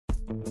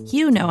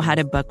You know how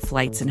to book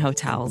flights and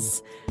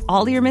hotels.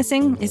 All you're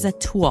missing is a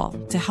tool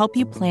to help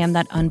you plan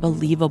that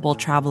unbelievable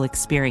travel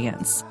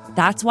experience.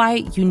 That's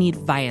why you need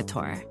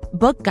Viator.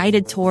 Book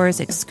guided tours,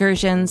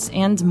 excursions,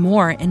 and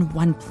more in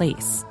one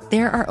place.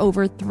 There are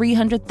over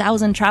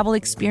 300,000 travel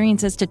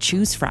experiences to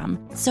choose from,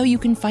 so you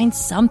can find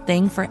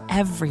something for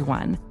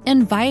everyone.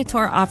 And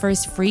Viator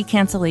offers free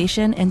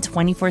cancellation and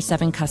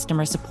 24/7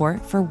 customer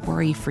support for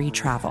worry-free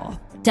travel.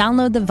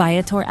 Download the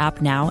Viator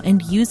app now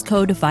and use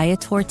code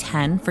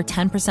Viator10 for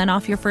 10%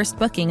 off your first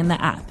booking in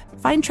the app.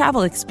 Find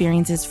travel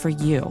experiences for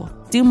you.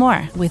 Do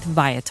more with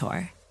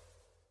Viator.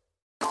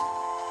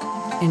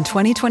 In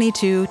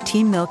 2022,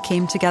 Team Milk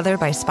came together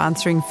by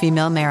sponsoring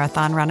female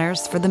marathon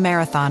runners for the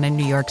marathon in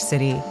New York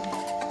City.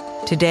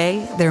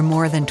 Today, they're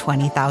more than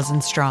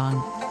 20,000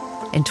 strong.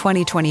 In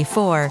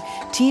 2024,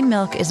 Team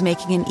Milk is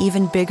making an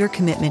even bigger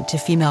commitment to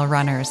female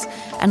runners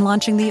and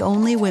launching the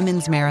only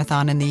women's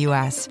marathon in the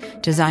U.S.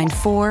 designed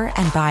for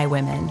and by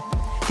women.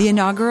 The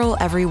inaugural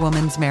Every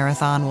Woman's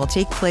Marathon will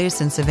take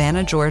place in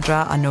Savannah,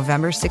 Georgia on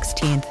November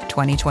 16th,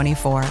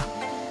 2024.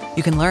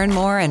 You can learn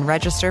more and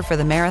register for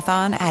the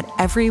marathon at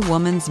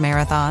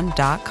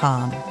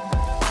everywomansmarathon.com.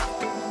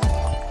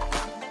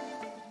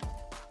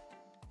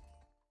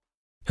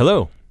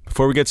 Hello.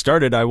 Before we get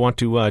started, I want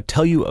to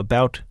tell you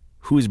about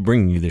who is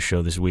bringing you this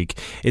show this week.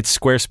 It's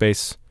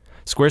Squarespace.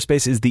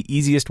 Squarespace is the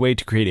easiest way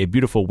to create a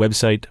beautiful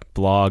website,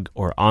 blog,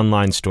 or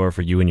online store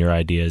for you and your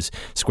ideas.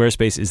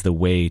 Squarespace is the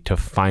way to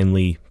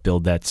finally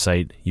build that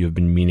site you have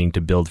been meaning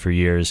to build for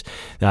years.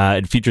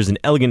 It features an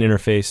elegant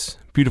interface,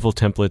 beautiful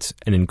templates,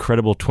 and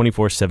incredible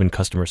 24/7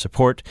 customer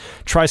support.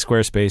 Try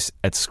Squarespace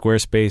at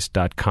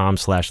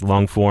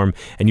squarespace.com/longform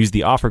and use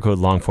the offer code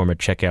longform at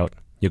checkout.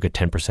 You'll get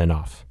 10%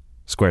 off.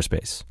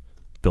 Squarespace.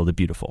 Build it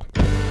beautiful.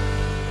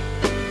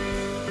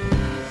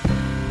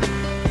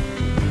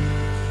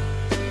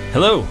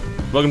 Hello.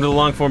 Welcome to the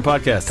Longform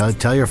Podcast.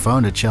 Tell your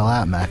phone to chill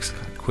out, Max.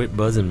 Quit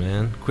buzzing,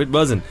 man. Quit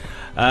buzzing.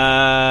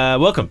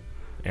 Welcome,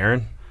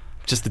 Aaron.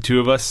 Just the two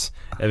of us.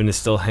 Evan is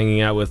still hanging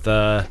out with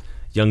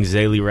young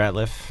Zaley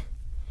Ratliff.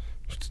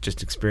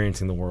 Just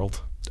experiencing the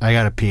world. I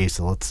got to pee,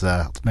 so let's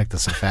make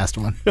this a fast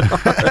one.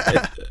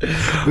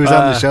 Who's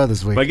on the show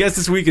this week? My guest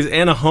this week is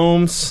Anna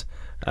Holmes.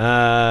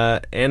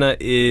 Anna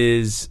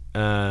is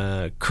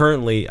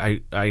currently,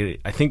 I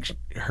think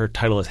her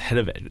title is head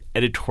of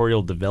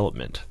editorial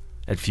development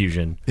at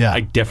Fusion. Yeah.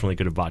 I definitely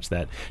could have botched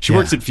that. She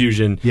works at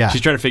Fusion. Yeah.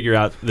 She's trying to figure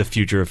out the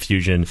future of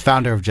Fusion.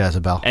 Founder of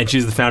Jezebel. And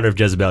she's the founder of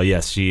Jezebel,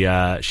 yes. She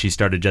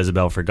started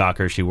Jezebel for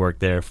Gawker. She worked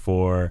there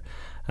for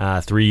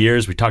 3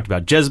 years. We talked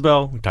about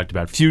Jezebel. We talked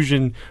about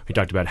Fusion. We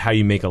talked about how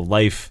you make a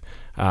life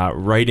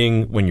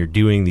writing when you're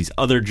doing these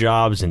other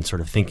jobs and sort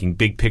of thinking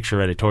big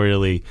picture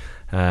editorially.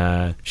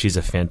 She's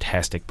a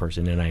fantastic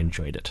person, and I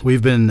enjoyed it.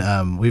 We've been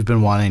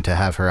wanting to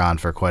have her on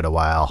for quite a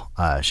while.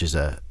 She's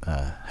a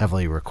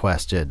heavily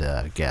requested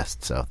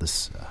guest, so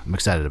I'm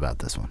excited about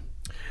this one.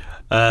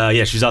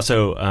 Yeah, she's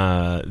also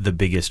the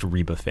biggest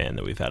Reba fan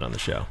that we've had on the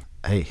show.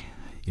 Hey,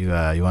 you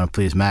want to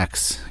please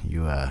Max?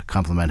 You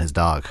compliment his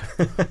dog.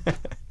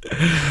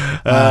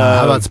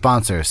 How about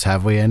sponsors?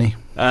 Have we any?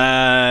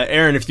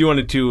 Aaron, if you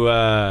wanted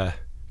to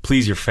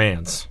please your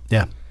fans,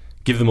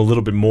 give them a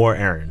little bit more,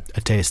 Aaron.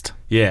 A taste.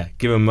 Yeah,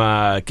 give him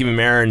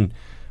Aaron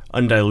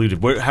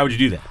undiluted. How would you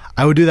do that?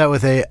 I would do that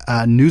with a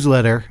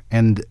newsletter,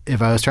 and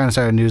if I was trying to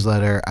start a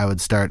newsletter, I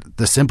would start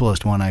the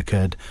simplest one I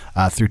could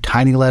through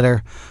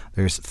TinyLetter.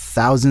 There's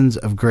thousands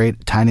of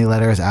great Tiny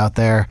Letters out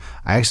there.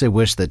 I actually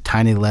wish that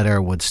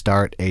TinyLetter would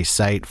start a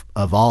site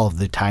of all of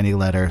the Tiny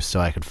Letters so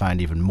I could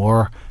find even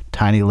more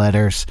Tiny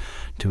Letters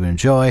to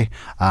enjoy.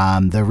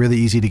 They're really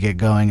easy to get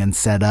going and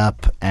set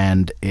up,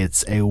 and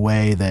it's a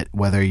way that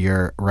whether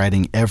you're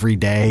writing every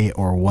day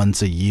or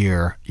once a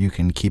year, you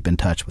can keep in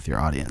touch with your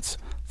audience.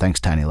 Thanks,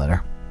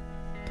 TinyLetter.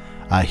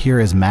 Here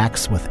is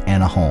Max with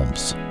Anna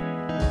Holmes.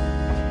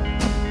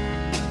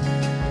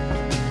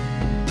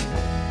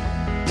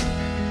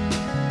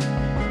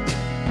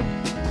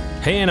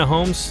 Hey, Anna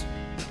Holmes.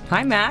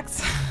 Hi,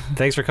 Max.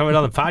 Thanks for coming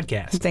on the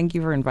podcast. Thank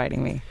you for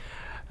inviting me.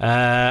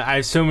 I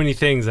have so many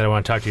things that I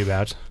want to talk to you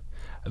about,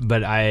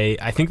 but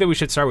I think that we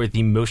should start with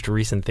the most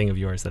recent thing of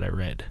yours that I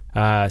read.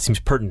 Seems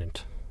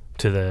pertinent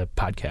to the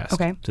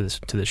podcast,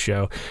 to this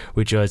show,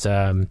 which was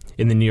in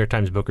the New York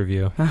Times Book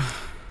Review.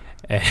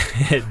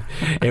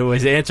 It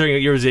was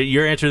answering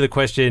your answer to the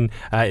question: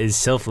 is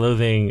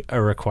self-loathing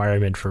a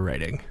requirement for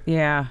writing?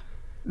 Yeah.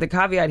 The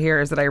caveat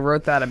here is that I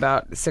wrote that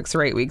about 6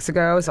 or 8 weeks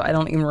ago, so I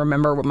don't even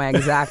remember what my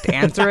exact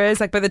answer is.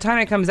 Like, by the time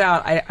it comes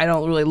out, I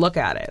don't really look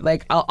at it.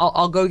 Like,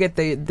 I'll go get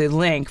the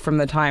link from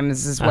the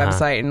Times'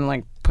 website and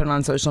like put it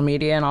on social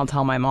media, and I'll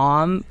tell my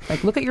mom,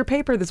 like, look at your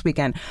paper this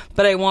weekend.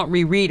 But I won't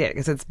reread it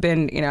because it's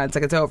been, it's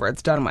like it's over,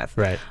 it's done with.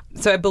 Right.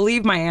 So I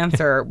believe my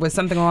answer was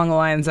something along the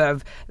lines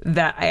of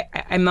that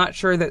I'm not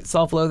sure that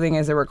self-loathing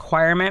is a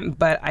requirement,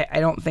 but I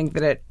don't think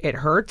that it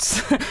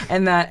hurts,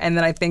 and that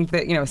I think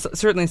that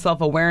certainly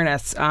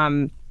self-awareness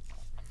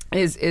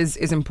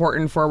is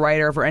important for a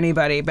writer, for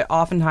anybody, but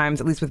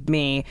oftentimes, at least with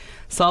me,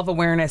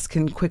 self-awareness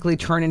can quickly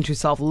turn into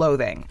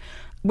self-loathing.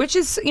 which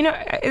is,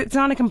 it's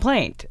not a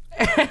complaint.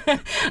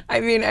 I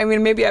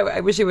mean, maybe I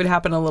wish it would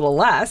happen a little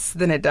less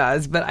than it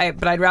does, but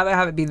I'd rather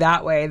have it be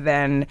that way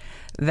than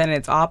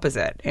its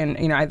opposite. And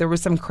there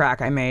was some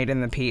crack I made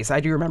in the piece. I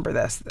do remember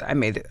this. I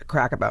made a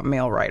crack about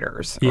male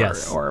writers,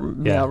 or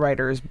male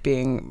writers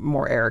being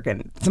more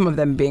arrogant. Some of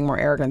them being more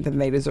arrogant than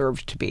they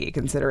deserved to be,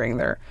 considering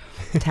their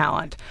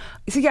talent.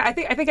 So yeah, I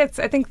think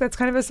that's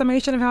kind of a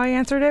summation of how I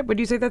answered it. Would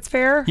you say that's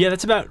fair? Yeah,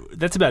 that's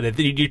about it.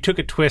 You took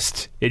a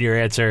twist in your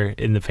answer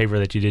in the paper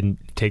that you didn't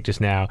take just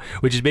now,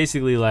 which is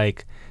basically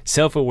like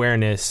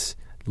self-awareness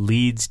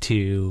leads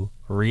to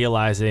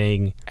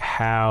realizing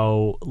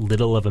how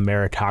little of a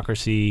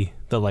meritocracy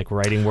the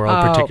writing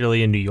world,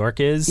 particularly in New York,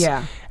 is.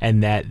 Yeah.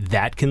 And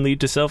that can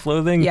lead to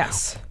self-loathing.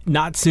 Yes.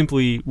 Not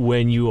simply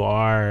when you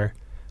are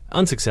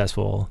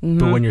unsuccessful,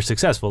 but when you're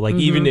successful.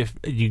 Even if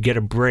you get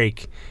a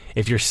break,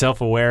 if you're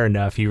self-aware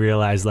enough, you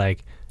realize this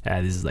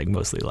is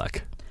mostly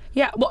luck.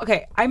 Yeah, well,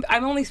 okay.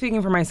 I'm only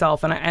speaking for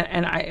myself, and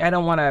I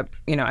don't want to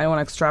I don't want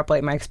to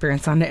extrapolate my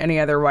experience onto any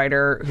other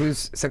writer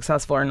who's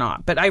successful or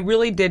not. But I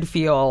really did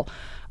feel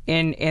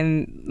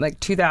in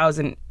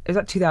 2000, is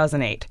that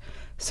 2008?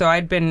 So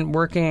I'd been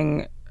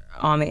working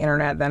on the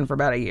internet then for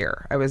about a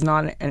year. I was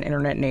not an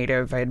internet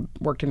native. I had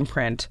worked in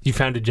print. You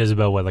founded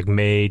Jezebel,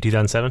 May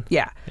 2007?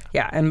 Yeah.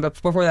 And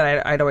before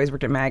that, I'd always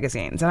worked at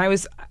magazines. And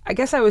I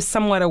guess I was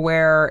somewhat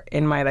aware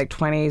in my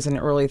 20s and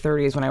early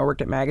 30s when I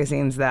worked at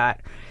magazines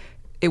that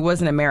it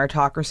wasn't a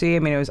meritocracy. I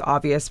mean, it was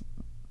obvious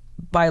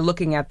by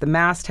looking at the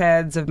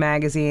mastheads of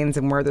magazines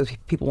and where those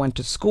people went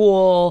to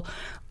school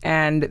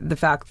and the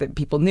fact that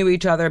people knew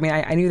each other. I mean,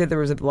 I knew that there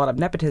was a lot of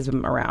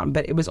nepotism around,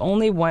 but it was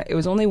only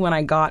when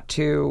I got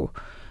to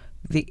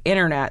the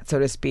internet, so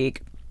to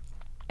speak,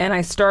 and I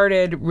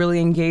started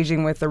really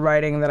engaging with the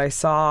writing that I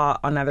saw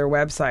on other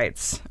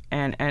websites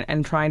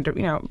and trying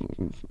to,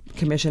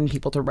 commission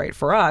people to write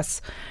for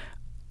us,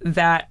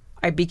 that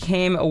I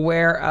became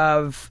aware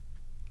of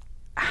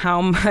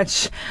how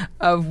much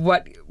of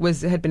what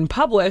had been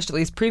published, at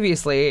least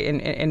previously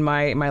in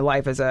my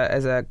life as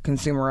a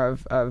consumer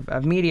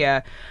of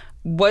media,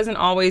 wasn't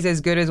always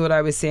as good as what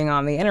I was seeing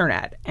on the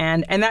internet.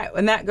 And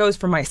that goes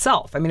for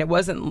myself. I mean, it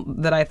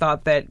wasn't that I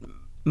thought that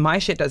my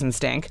shit doesn't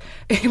stink.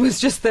 It was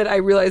just that I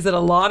realized that a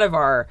lot of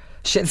our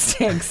shit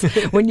stinks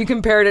when you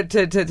compared it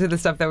to the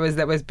stuff that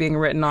was being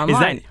written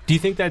online. Do you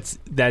think that's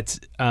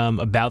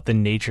about the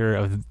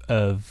nature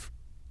of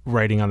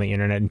writing on the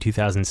internet in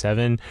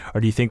 2007,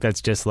 or do you think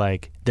that's just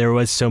there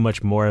was so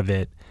much more of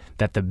it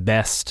that the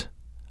best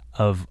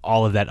of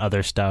all of that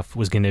other stuff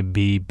was going to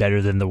be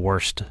better than the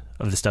worst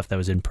of the stuff that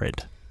was in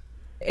print?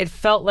 It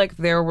felt like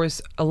there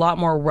was a lot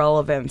more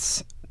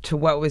relevance to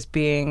what was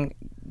being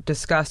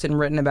discussed and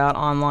written about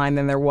online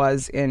than there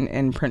was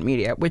in print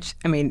media, which,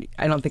 I mean,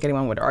 I don't think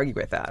anyone would argue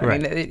with that.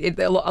 Right. I mean,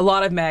 a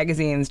lot of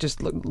magazines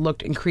just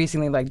looked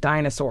increasingly like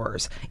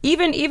dinosaurs,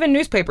 even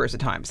newspapers at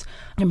times,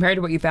 compared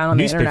to what you found on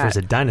the internet.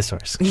 Newspapers are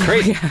dinosaurs.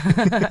 Crazy.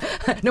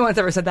 No one's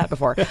ever said that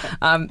before.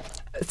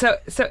 So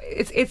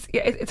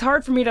it's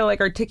hard for me to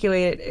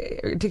articulate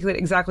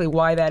exactly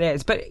why that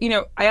is. But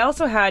I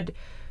also had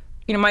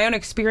my own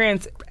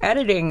experience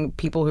editing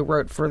people who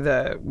wrote for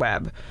the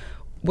web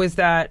was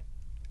that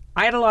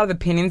I had a lot of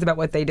opinions about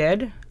what they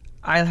did.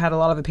 I had a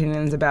lot of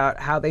opinions about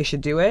how they should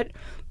do it,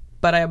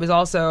 but I was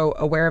also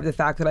aware of the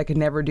fact that I could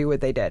never do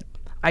what they did.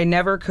 I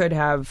never could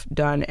have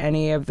done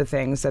any of the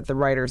things that the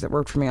writers that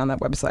worked for me on that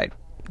website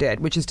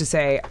did, which is to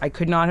say I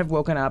could not have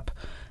woken up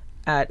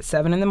at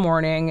 7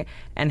 a.m.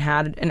 and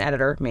had an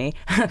editor, me,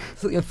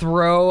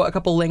 throw a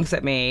couple links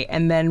at me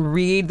and then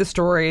read the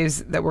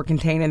stories that were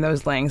contained in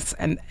those links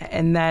and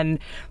then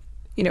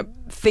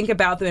think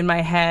about them in my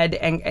head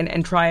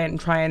and try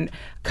and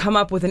come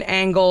up with an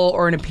angle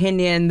or an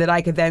opinion that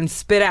I could then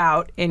spit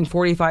out in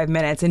 45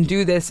 minutes and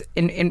do this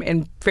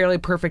in fairly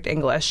perfect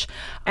English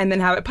and then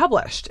have it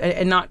published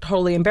and not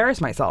totally embarrass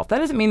myself. That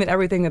doesn't mean that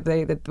everything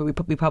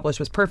that we published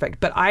was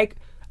perfect, but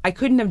I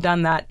couldn't have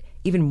done that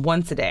even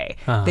once a day.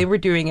 Uh-huh. They were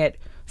doing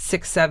it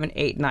 6, 7,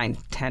 8, 9,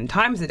 10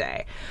 times a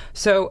day.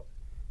 So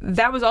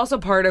that was also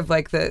part of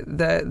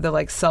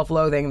the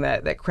self-loathing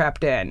that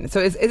crept in. So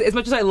as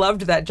much as I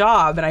loved that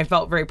job and I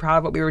felt very proud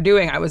of what we were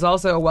doing, I was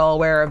also well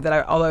aware of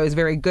that. Although I was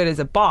very good as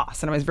a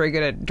boss and I was very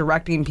good at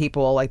directing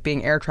people, like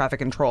being air traffic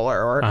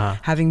controller or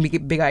having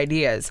big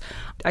ideas,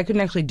 I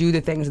couldn't actually do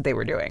the things that they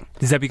were doing.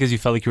 Is that because you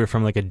felt like you were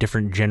from a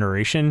different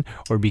generation,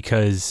 or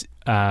because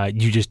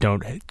you just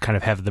don't kind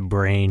of have the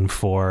brain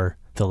for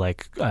the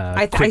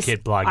quick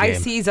hit blog game? I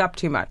seize up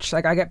too much.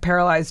 I get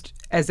paralyzed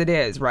as it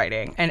is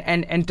writing,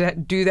 and to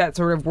do that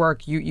sort of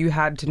work, you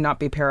had to not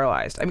be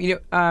paralyzed. I mean,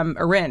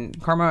 Erin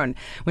Carmon,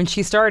 when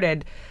she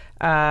started,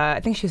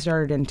 I think she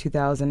started in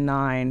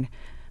 2009,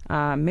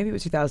 maybe it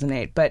was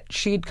 2008, but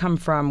she'd come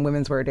from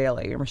Women's Wear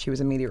Daily, where she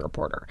was a media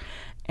reporter,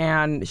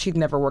 and she'd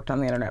never worked on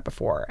the internet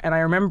before. And I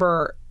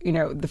remember,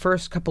 the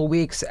first couple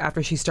weeks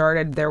after she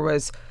started,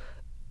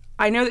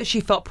 I know that she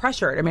felt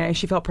pressured. I mean,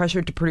 she felt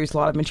pressured to produce a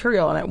lot of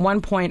material. And at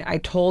one point, I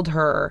told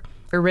her,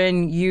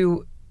 Erin,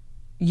 you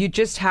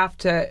just have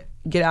to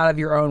get out of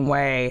your own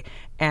way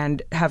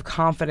and have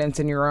confidence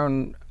in your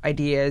own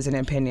ideas and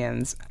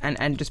opinions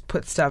and just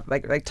put stuff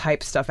like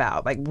type stuff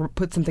out, like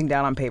put something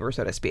down on paper,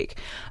 so to speak.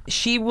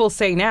 She will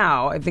say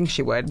now, I think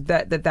she would,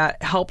 that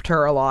helped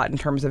her a lot in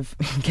terms of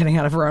getting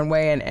out of her own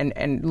way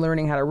and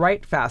learning how to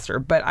write faster.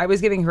 But I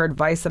was giving her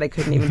advice that I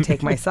couldn't even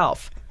take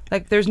myself.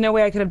 Like, there's no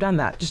way I could have done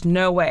that. Just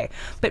no way.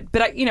 But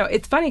I,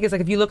 it's funny because,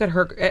 like, if you look at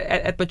her,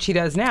 at what she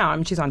does now, I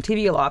mean, she's on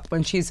TV a lot.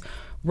 When she's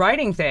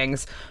writing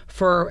things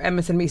for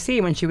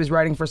MSNBC, when she was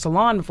writing for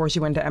Salon before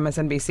she went to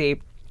MSNBC,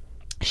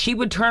 she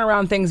would turn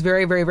around things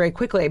very, very, very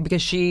quickly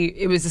because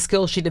it was a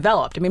skill she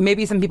developed. I mean,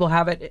 maybe some people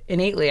have it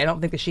innately. I don't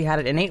think that she had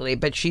it innately,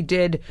 but she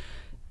did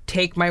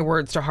take my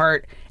words to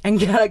heart and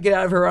get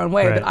out of her own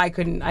way. Right. But I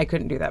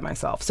couldn't do that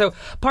myself. So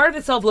part of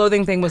the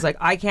self-loathing thing was like,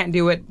 I can't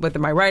do it, what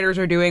my writers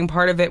are doing.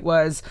 Part of it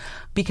was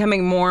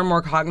becoming more and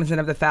more cognizant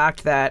of the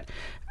fact that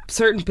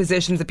certain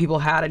positions that people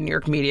had in New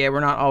York media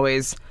were not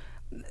always,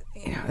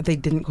 they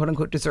didn't quote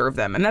unquote deserve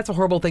them. And that's a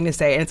horrible thing to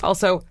say. And it's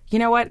also, you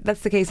know what?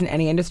 That's the case in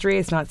any industry.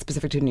 It's not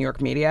specific to New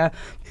York media.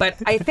 But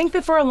I think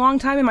that for a long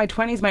time in my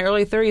 20s, my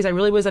early 30s, I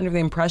really was under the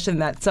impression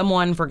that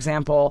someone, for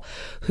example,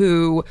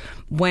 who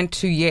went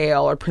to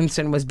Yale or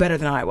Princeton was better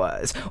than I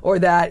was. Or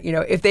that,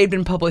 if they'd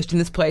been published in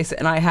this place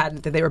and I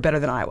hadn't, that they were better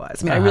than I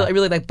was. I mean, I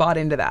really bought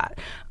into that.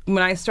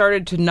 When I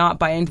started to not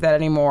buy into that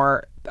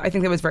anymore, I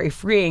think that was very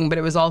freeing, but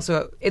it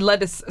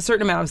led to a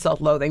certain amount of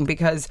self-loathing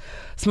because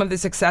some of the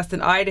success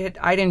that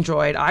I'd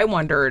enjoyed, I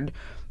wondered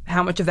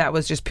how much of that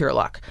was just pure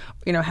luck.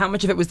 How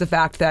much of it was the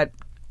fact that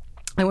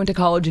I went to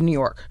college in New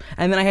York,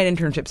 and then I had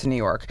internships in New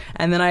York,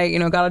 and then I,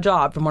 got a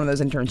job from one of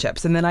those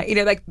internships, and then I,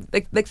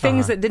 like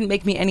things that didn't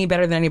make me any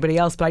better than anybody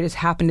else, but I just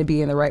happened to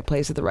be in the right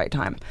place at the right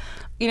time.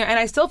 And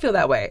I still feel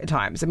that way at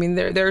times. I mean,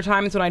 there are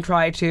times when I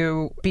try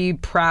to be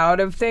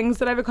proud of things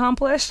that I've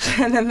accomplished,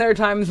 and then there are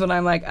times when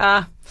I'm like,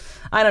 I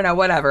don't know,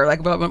 whatever.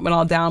 Like when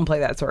I'll downplay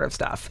that sort of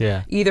stuff,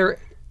 either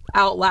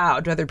out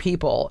loud to other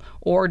people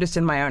or just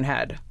in my own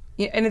head.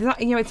 And it's not,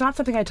 it's not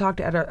something I talk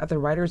to other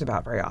writers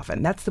about very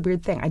often. That's the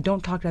weird thing. I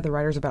don't talk to other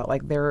writers about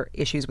like their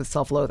issues with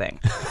self-loathing.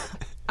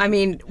 I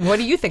mean, what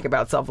do you think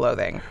about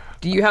self-loathing?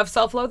 Do you have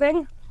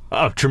self-loathing?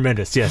 Oh,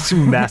 tremendous. Yes.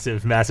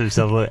 Massive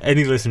self-loathing.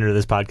 Any listener to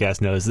this podcast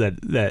knows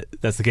that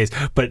that's the case.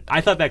 But I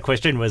thought that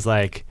question was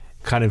like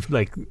kind of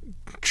like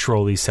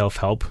trolley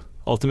self-help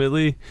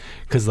ultimately.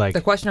 Because like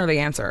the question or the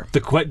answer?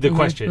 The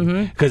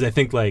question. Because I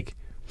think like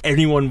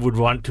anyone would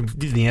want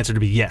the answer to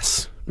be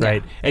yes.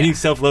 Right? Yeah. Any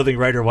self-loathing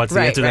writer wants to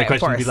answer that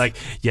question and be like,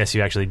 yes,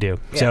 you actually do.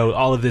 Yeah. So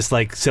all of this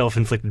like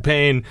self-inflicted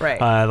pain,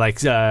 the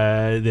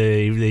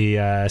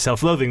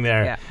self-loathing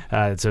there,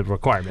 it's a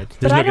requirement.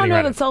 But I don't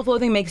know that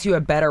self-loathing makes you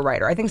a better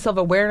writer. I think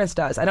self-awareness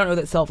does. I don't know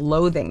that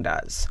self-loathing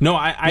does. No,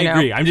 I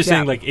agree. I'm just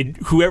saying like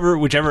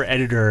whichever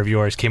editor of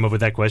yours came up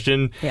with that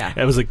question,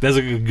 it was like, that's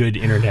a good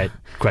internet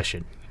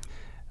question.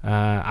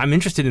 I'm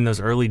interested in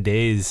those early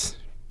days,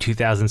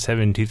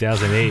 2007,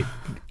 2008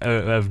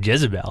 of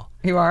Jezebel.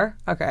 You are?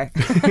 Okay.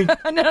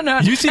 No.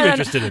 You seem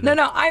interested in them.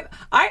 No.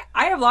 I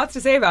have lots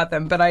to say about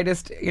them, but I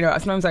just,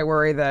 sometimes I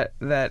worry that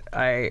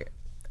I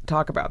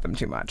talk about them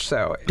too much.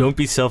 So don't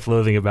be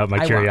self-loathing about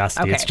my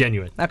curiosity. Okay. It's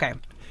genuine. Okay.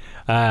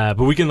 But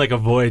we can like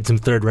avoid some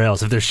third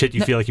rails if there's shit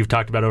you feel like you've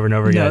talked about over and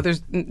over again.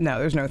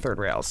 There's no third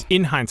rails.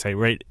 In hindsight,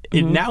 right?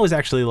 It now is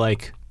actually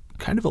like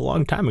kind of a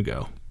long time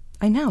ago.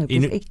 I know.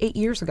 It was 8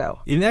 years ago.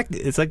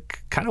 It's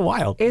like kind of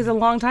wild. It is a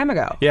long time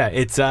ago. Yeah,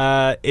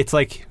 it's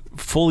like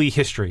fully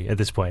history at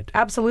this point.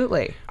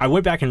 Absolutely. I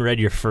went back and read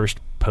your first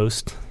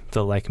post,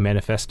 the like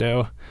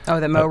manifesto. Oh,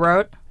 that Mo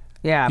wrote?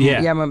 Yeah,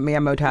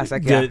 Mo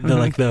Tasic. Yeah, the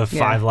like the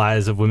 5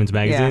 lies of women's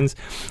magazines,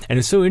 and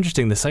it's so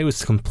interesting. The site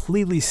was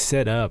completely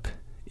set up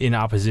in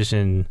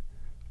opposition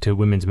to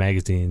women's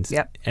magazines.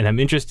 Yep. And I'm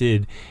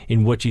interested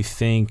in what you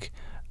think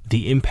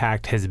the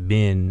impact has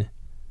been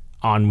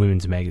on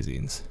women's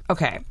magazines.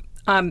 Okay.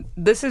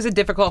 This is a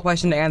difficult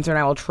question to answer, and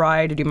I will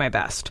try to do my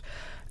best.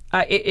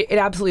 It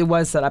absolutely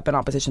was set up in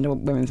opposition to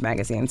women's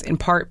magazines, in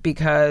part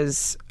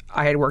because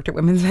I had worked at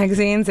women's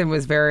magazines and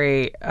was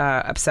very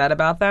upset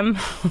about them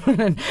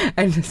and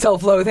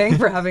self-loathing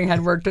for having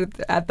had worked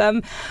at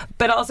them,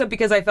 but also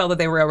because I felt that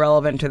they were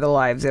irrelevant to the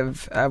lives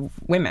of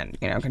women,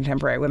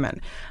 contemporary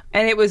women.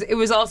 And it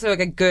was also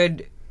like a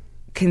good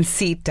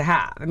conceit to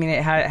have. I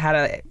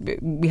mean,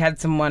 we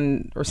had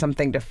someone or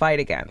something to fight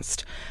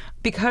against.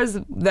 Because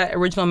that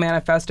original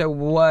manifesto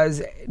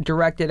was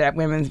directed at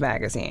women's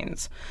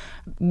magazines,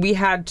 we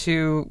had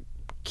to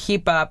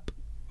keep up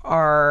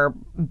our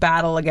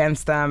battle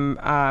against them.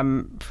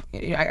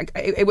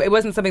 It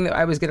wasn't something that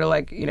I was going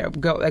to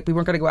go, like we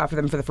weren't going to go after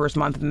them for the first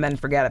month and then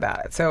forget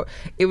about it. So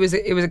it was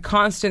a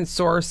constant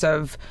source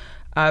of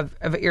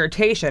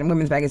irritation.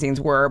 Women's magazines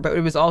were, but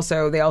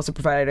they also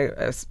provided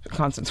a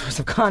constant source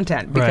of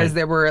content because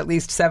there were at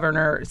least 7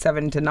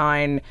 to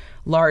 9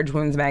 large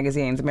women's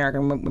magazines,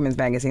 American women's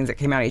magazines that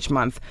came out each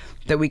month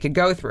that we could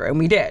go through, and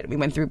we did. We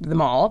went through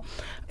them all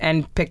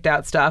and picked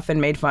out stuff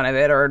and made fun of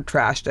it or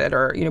trashed it,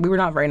 or we were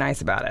not very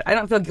nice about it. I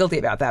don't feel guilty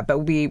about that, but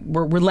we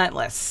were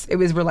relentless. It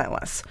was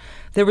relentless.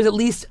 There was at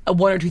least 1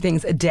 or 2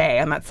 things a day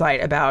on that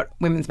site about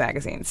women's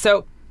magazines.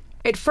 So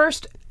at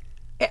first,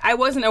 I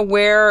wasn't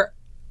aware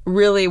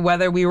really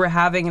whether we were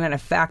having an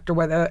effect or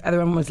whether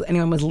anyone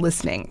was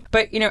listening.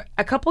 But,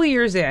 a couple of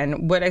years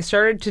in, what I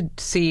started to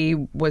see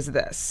was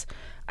this.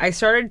 I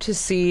started to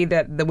see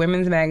that the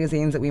women's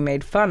magazines that we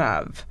made fun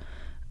of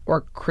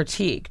or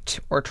critiqued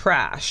or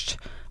trashed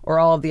or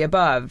all of the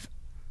above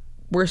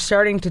were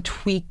starting to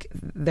tweak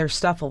their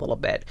stuff a little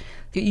bit.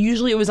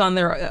 Usually it was on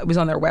their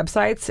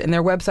websites, and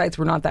their websites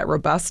were not that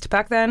robust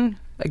back then.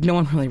 Like, no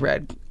one really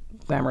read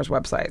Glamour's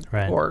website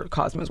or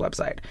Cosmo's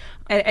website.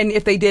 And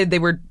if they did, they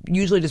were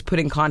usually just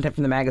putting content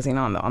from the magazine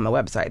on the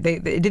website.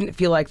 It didn't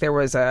feel like there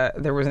was an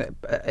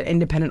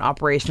independent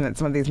operation at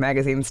some of these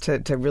magazines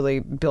to really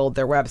build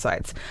their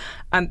websites.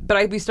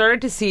 But we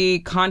started to see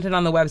content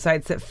on the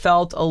websites that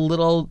felt a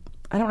little,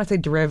 I don't want to say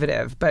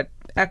derivative, but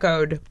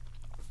echoed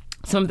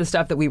some of the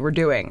stuff that we were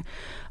doing,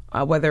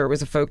 whether it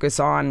was a focus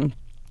on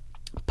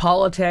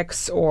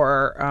politics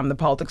or the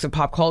politics of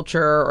pop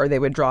culture, or they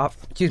would drop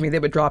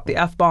the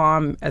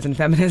F-bomb, as in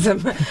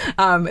feminism,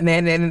 and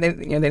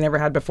they never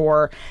had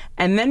before.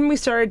 And then we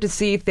started to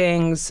see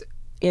things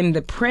in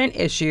the print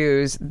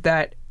issues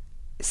that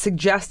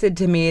suggested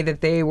to me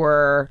that they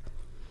were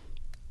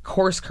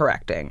course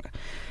correcting.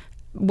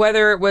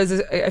 Whether it was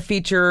a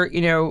feature,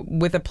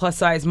 with a plus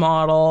size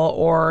model,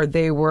 or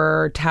they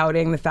were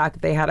touting the fact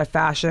that they had a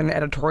fashion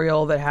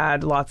editorial that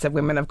had lots of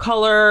women of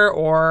color,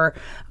 or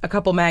a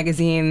couple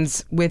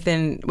magazines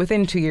within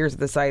 2 years of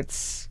the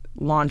site's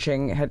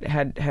launching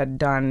had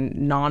done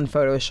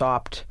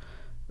non-photoshopped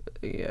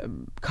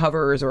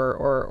covers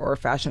or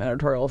fashion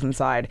editorials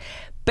inside.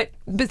 But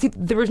see,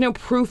 there was no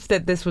proof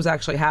that this was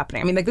actually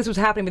happening. I mean, like, this was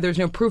happening, but there was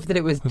no proof that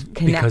it was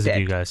connected. Because of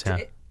you guys, yeah.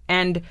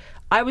 And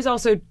I was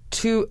also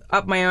too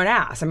up my own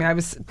ass. I mean, I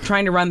was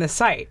trying to run the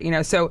site,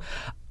 so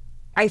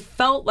I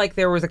felt like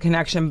there was a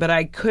connection, but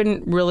I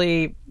couldn't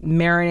really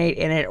marinate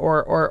in it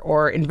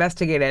or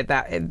investigate it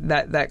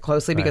that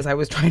closely because I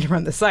was trying to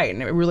run the site,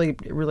 and it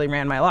really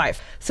ran my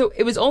life. So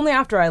it was only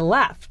after I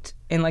left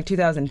in like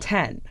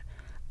 2010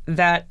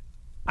 that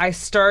I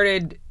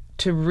started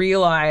to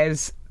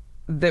realize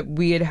that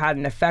we had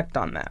an effect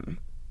on them.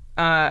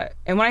 And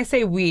when I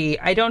say we,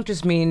 I don't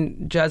just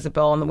mean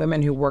Jezebel and the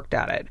women who worked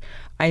at it.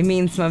 I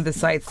mean some of the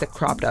sites that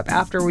cropped up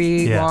after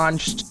we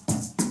launched.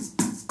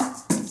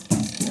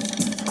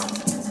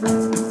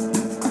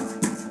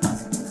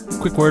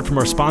 Quick word from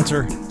our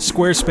sponsor,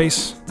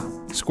 Squarespace.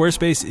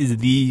 Squarespace is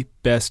the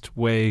best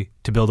way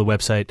to build a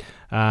website.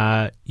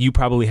 You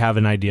probably have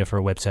an idea for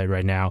a website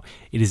right now.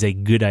 It is a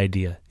good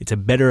idea. It's a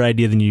better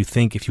idea than you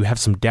think. If you have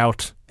some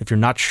doubt, if you're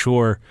not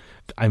sure,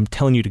 I'm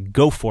telling you to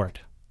go for it.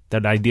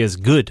 That idea is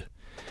good.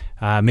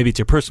 Maybe it's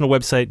your personal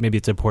website. Maybe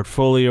it's a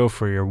portfolio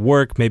for your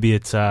work. Maybe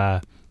it's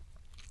a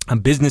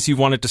business you've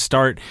wanted to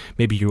start.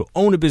 Maybe you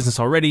own a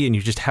business already and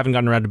you just haven't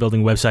gotten around to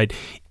building a website.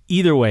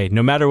 Either way,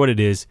 no matter what it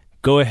is,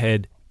 go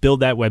ahead, build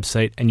that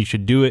website, and you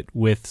should do it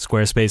with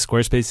Squarespace.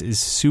 Squarespace is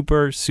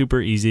super, super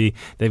easy.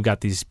 They've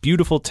got these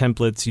beautiful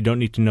templates. You don't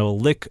need to know a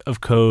lick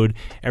of code.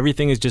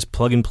 Everything is just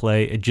plug and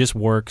play. It just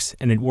works,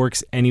 and it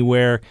works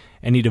anywhere,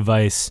 any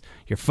device,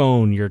 your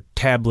phone, your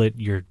tablet,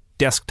 your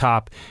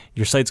desktop.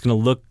 Your site's going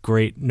to look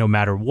great no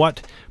matter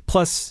what.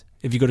 Plus,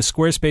 if you go to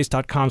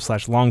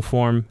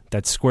squarespace.com/longform,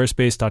 that's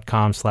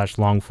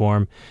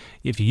squarespace.com/longform.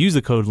 If you use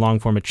the code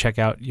longform at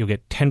checkout, you'll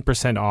get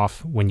 10%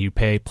 off when you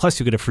pay. Plus,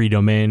 you'll get a free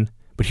domain.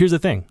 But here's the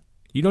thing.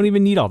 You don't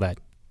even need all that.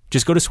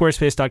 Just go to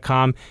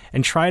squarespace.com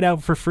and try it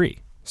out for free.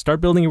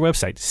 Start building your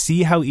website.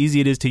 See how easy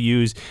it is to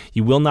use.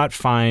 You will not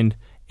find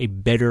a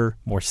better,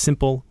 more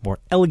simple, more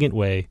elegant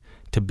way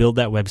to build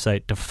that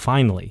website, to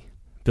finally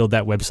build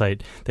that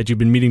website that you've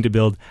been meaning to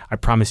build. I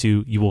promise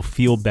you, you will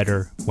feel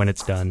better when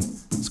it's done.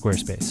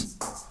 Squarespace.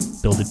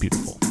 Build it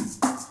beautiful.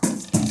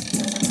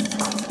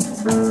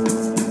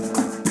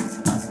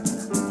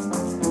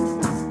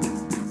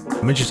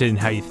 I'm interested in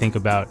how you think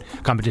about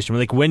competition.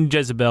 Like, when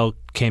Jezebel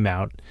came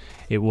out,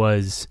 it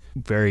was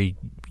very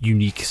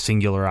unique,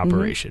 singular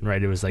operation,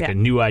 right? It was like a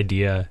new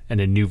idea and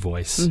a new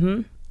voice.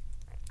 Mm-hmm.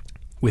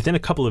 Within a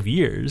couple of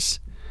years,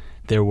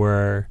 there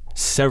were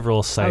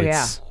several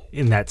sites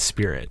in that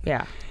spirit.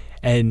 Yeah.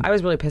 And I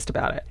was really pissed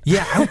about it.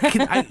 Yeah.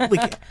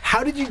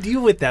 How did you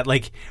deal with that?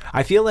 Like,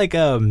 I feel like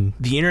the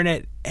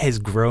internet has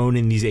grown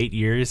in these 8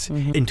 years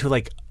into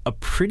like a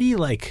pretty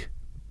like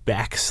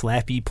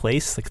backslappy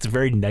place. Like, it's a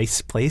very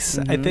nice place,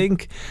 I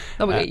think.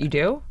 Oh, wait, you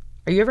do?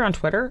 Are you ever on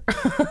Twitter?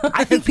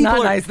 I think people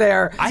not are nice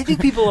there. I think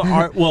people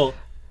are, well,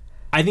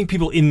 I think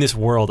people in this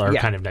world are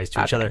kind of nice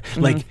to each other.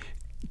 Mm-hmm. Like,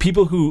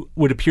 people who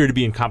would appear to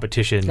be in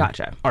competition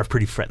are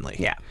pretty friendly.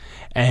 Yeah.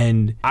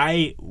 And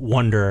I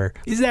wonder,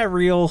 is that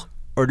real?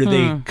 Or do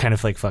they kind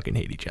of like fucking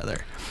hate each other?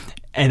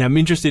 And I'm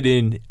interested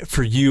in,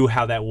 for you,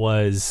 how that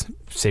was,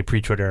 say,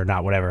 pre-Twitter or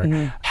not,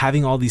 whatever,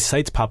 having all these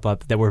sites pop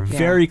up that were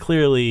very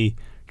clearly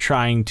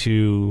trying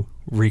to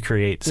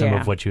recreate some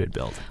of what you had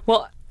built.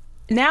 Well,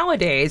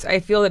 nowadays,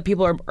 I feel that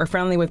people are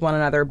friendly with one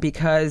another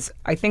because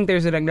I think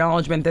there's an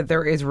acknowledgement that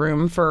there is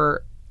room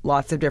for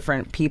lots of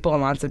different people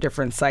and lots of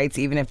different sites,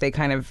 even if they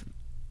kind of,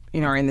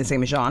 are in the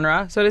same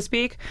genre, so to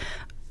speak.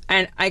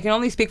 And I can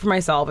only speak for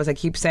myself, as I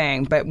keep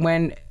saying, but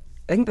when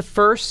I think the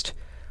first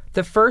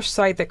the first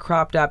site that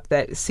cropped up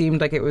that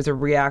seemed like it was a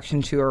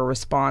reaction to or a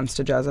response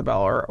to Jezebel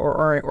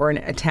or an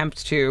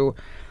attempt to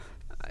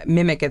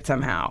mimic it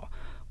somehow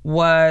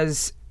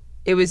was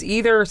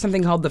either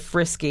something called The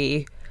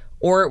Frisky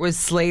or it was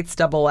Slate's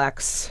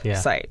XX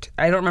site.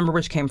 I don't remember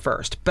which came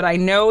first, but I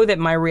know that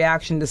my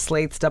reaction to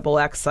Slate's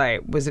XX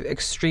site was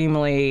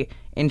extremely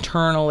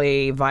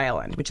internally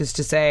violent, which is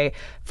to say,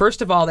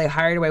 first of all, they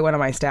hired away one of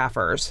my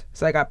staffers,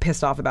 so I got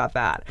pissed off about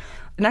that.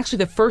 And actually,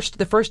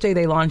 the first day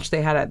they launched,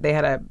 they had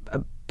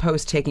a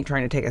post trying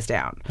to take us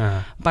down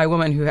by a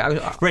woman who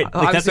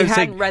obviously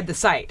hadn't read the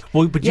site.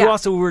 Well, but you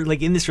also were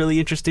like in this really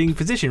interesting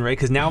position, right?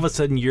 Because now all of a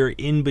sudden you're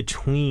in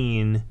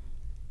between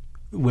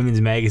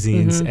women's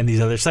magazines and these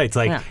other sites.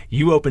 Like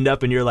you opened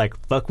up and you're like,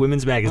 fuck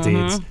women's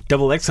magazines.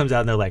 XX comes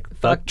out and they're like,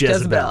 fuck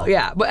Jezebel.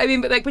 Yeah, but I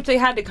mean, which they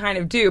had to kind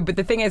of do. But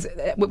the thing is,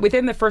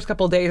 within the first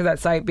couple of days of that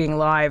site being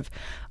live,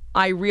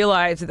 I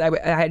realized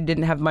that I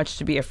didn't have much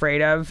to be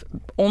afraid of,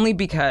 only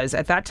because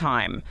at that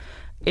time,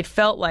 it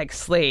felt like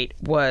Slate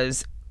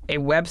was a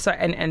website,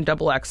 and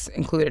XX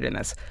included in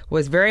this,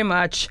 was very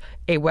much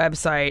a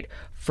website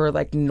for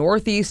like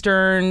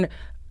Northeastern,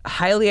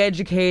 highly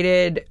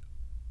educated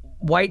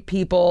white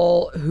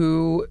people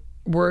who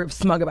were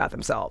smug about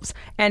themselves.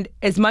 And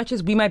as much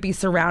as we might be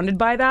surrounded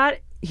by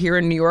that here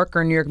in New York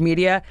or New York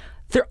media,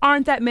 there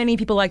aren't that many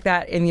people like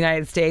that in the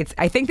United States.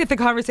 I think that the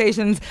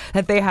conversations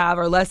that they have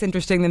are less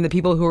interesting than the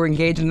people who are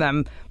engaged in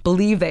them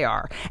believe they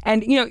are.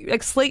 And, you know,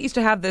 like Slate used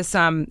to have this,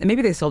 and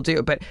maybe they still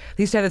do, but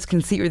they used to have this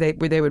conceit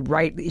where they would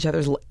write each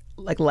other's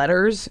like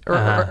letters or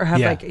have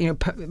like, you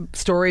know,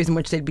 stories in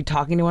which they'd be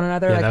talking to one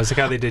another. Yeah, like, that was like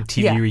how they did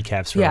TV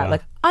recaps for a while.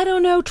 Like, I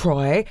don't know,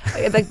 Troy.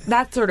 Like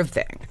that sort of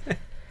thing.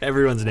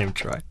 Everyone's named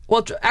Troy.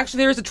 Well,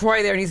 actually, there's a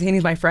Troy there, and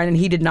he's my friend, and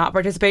he did not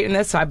participate in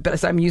this, so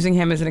I'm using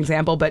him as an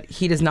example, but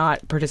he does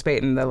not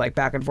participate in the like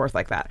back and forth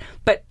like that.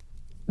 But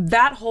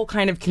that whole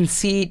kind of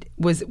conceit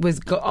was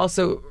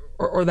also,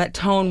 or that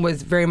tone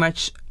was very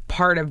much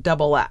part of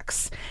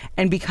XX.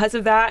 And because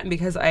of that, and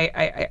because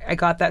I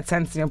got that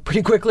sense, you know,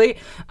 pretty quickly,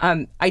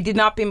 I did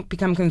not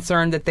become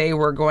concerned that they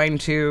were going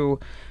to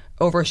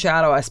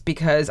overshadow us,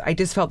 because I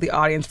just felt the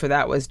audience for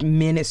that was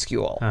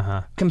minuscule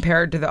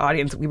compared to the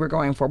audience we were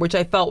going for, which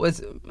I felt was,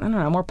 I don't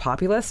know, more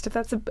populist, if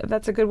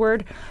that's a good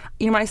word.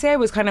 You know, when I say I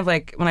was kind of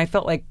like, when I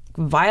felt like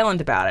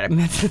violent about it, I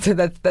mean,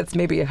 that's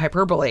maybe a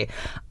hyperbole.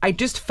 I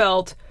just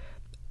felt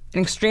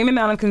an extreme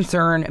amount of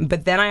concern,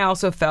 but then I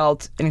also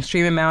felt an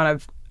extreme amount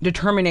of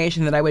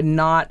determination that I would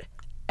not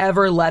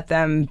ever let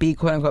them be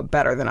quote unquote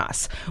better than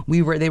us.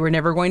 They were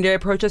never going to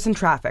approach us in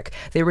traffic.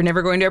 They were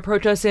never going to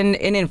approach us in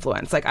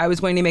influence. Like, I was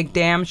going to make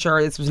damn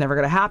sure this was never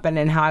going to happen.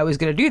 And how I was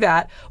going to do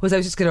that was I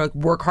was just going to like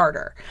work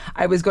harder.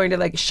 I was going to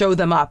like show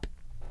them up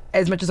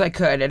as much as I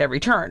could at every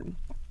turn.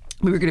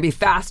 We were going to be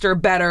faster,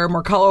 better,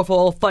 more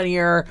colorful,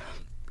 funnier,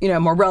 you know,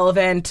 more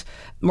relevant,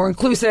 more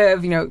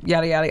inclusive, you know,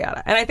 yada, yada,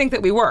 yada. And I think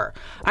that we were.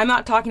 I'm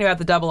not talking about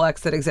the XX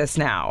that exists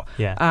now.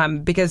 Yeah.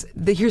 Because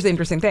here's the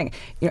interesting thing.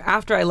 You know,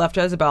 after I left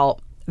Jezebel,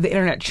 the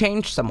internet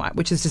changed somewhat,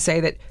 which is to say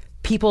that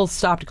people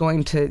stopped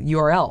going to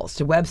URLs,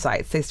 to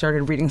websites. They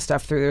started reading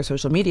stuff through their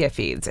social media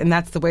feeds. And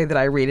that's the way that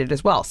I read it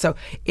as well. So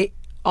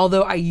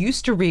although I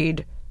used to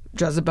read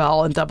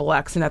Jezebel and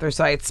XX and other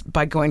sites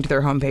by going to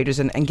their homepages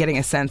and getting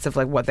a sense of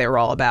like what they were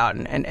all about,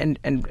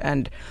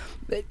 and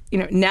you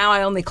know, now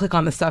I only click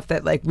on the stuff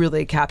that like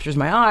really captures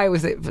my eye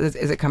as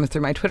it comes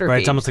through my Twitter feed.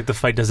 It's almost like the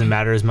fight doesn't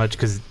matter as much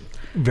because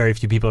very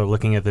few people are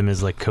looking at them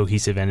as like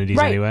cohesive entities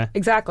anyway.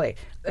 Exactly.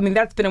 I mean,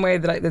 that's been a way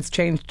that's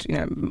changed. You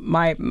know,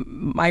 my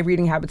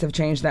reading habits have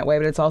changed that way,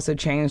 but it's also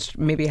changed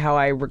maybe how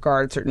I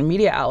regard certain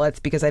media outlets,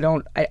 because I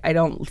don't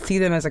see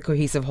them as a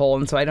cohesive whole,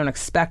 and so I don't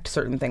expect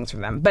certain things from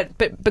them. But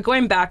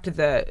going back to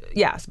like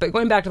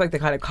the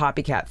kind of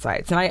copycat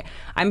sites, and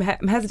I'm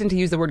hesitant to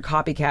use the word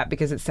copycat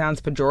because it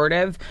sounds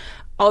pejorative.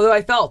 Although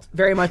I felt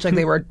very much like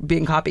they were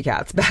being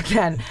copycats back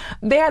then.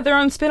 They had their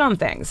own spin on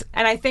things,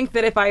 and I think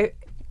that if I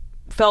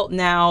felt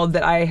now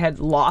that I had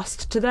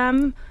lost to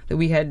them, that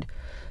we had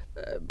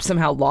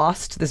somehow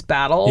lost this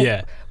battle,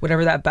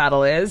 whatever that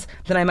battle is,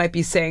 then I might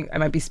be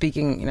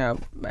speaking, you know,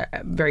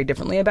 very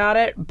differently about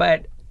it.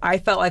 But I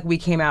felt like we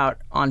came out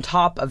on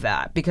top of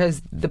that,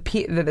 because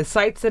the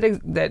sites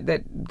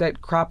that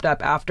cropped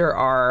up after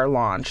our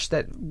launch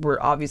that were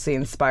obviously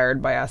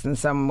inspired by us in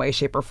some way,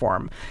 shape, or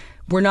form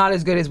were not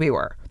as good as we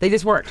were. They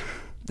just weren't.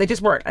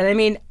 And I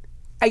mean,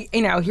 10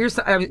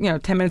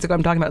 minutes ago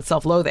I'm talking about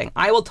self-loathing.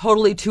 I will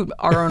totally toot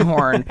our own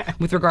horn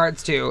with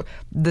regards to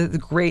the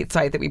great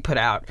site that we put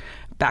out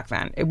back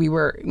then.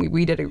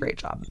 We did a great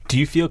job. Do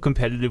you feel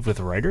competitive with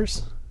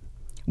writers?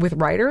 With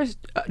writers?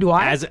 Do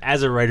I?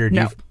 As a writer,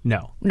 no.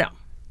 No.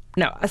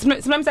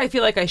 Sometimes I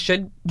feel like I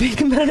should feel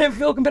competitive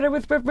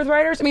with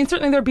writers. I mean,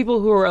 certainly there are people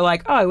who are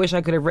like, oh, I wish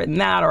I could have written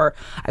that, or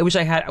I wish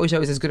I was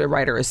as good a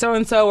writer as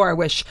so-and-so, or I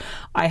wish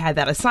I had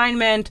that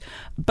assignment.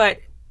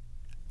 But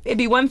it'd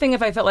be one thing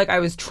if I felt like I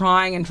was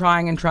trying and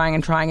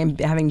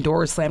having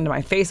doors slammed in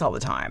my face all the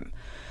time.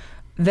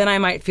 Then I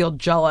might feel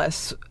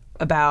jealous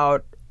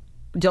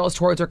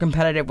towards or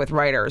competitive with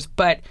writers.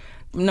 But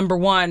number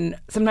one,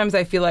 sometimes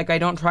I feel like I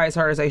don't try as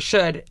hard as I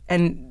should,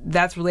 and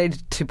that's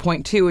related to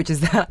point two, which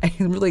is that I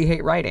really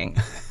hate writing.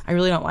 I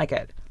really don't like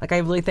it. Like, I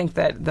really think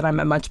that I'm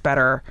a much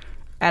better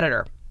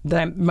editor,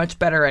 that I'm much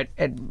better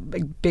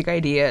at big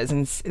ideas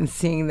and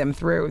seeing them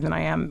through than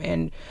I am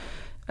in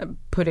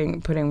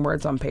putting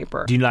words on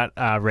paper. Do you not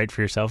write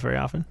for yourself very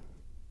often?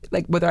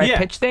 Like, whether I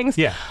pitch things?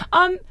 Yeah.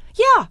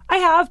 Yeah, I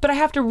have, but I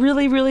have to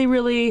really, really,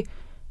 really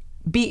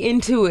be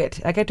into it.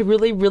 Like, I have to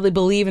really, really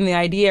believe in the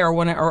idea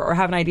or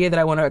have an idea that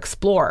I want to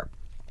explore.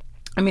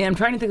 I mean, I'm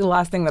trying to think of the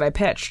last thing that I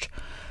pitched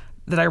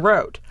that I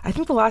wrote. I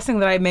think the last thing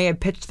that I may have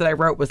pitched that I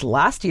wrote was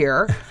last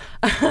year.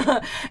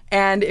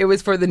 And it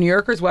was for the New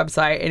Yorker's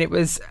website, and it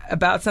was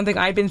about something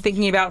I'd been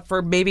thinking about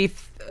for maybe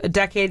a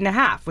decade and a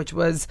half, which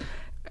was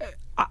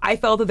I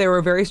felt that there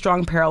were very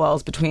strong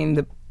parallels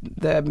between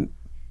the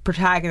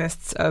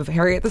protagonists of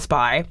Harriet the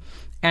Spy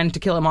and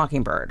To Kill a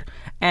Mockingbird.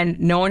 And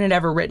no one had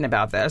ever written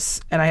about this,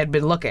 and I had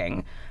been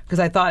looking because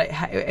I thought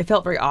it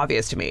felt very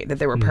obvious to me that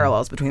there were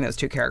parallels between those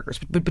two characters,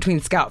 between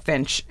Scout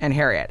Finch and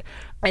Harriet.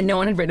 And no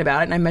one had written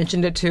about it, and I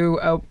mentioned it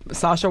to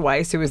Sasha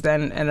Weiss, who was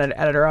then an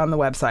editor on the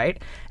website,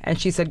 and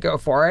she said, go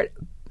for it.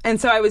 And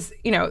so I was,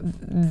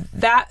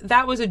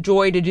 that was a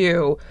joy to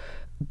do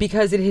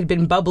because it had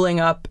been bubbling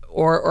up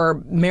or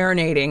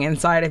marinating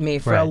inside of me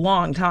for a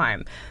long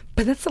time.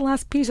 But that's the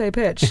last piece I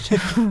pitched.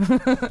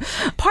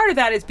 Part of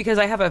that is because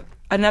I have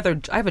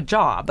a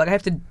job. Like, I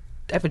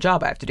have a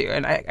job I have to do,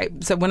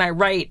 and so when I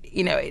write,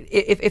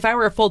 if I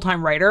were a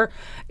full-time writer,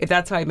 if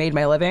that's how I made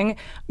my living,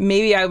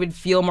 maybe I would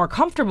feel more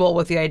comfortable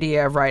with the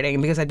idea of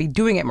writing because I'd be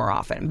doing it more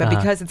often. But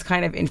because it's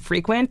kind of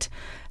infrequent,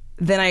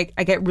 then I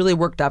get really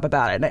worked up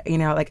about it.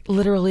 Like,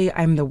 literally,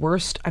 I'm the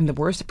worst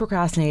at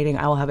procrastinating.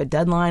 I will have a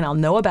deadline. I'll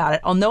know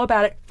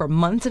about it for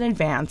months in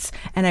advance,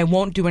 and I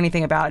won't do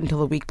anything about it until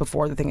the week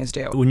before the thing is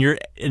due. When you're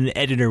an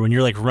editor, when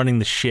you're like running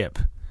the ship,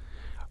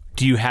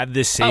 do you have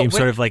this same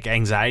sort of like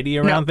anxiety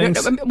around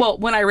things? Well,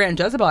 when I ran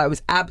Jezebel, I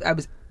was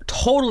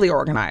totally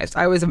organized.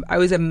 I was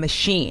a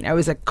machine. I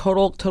was a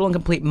total and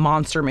complete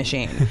monster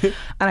machine,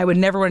 and I would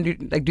never want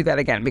to do that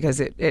again because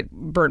it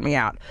burnt me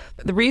out.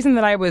 The reason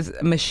that I was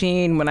a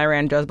machine when I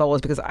ran Jezebel was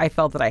because I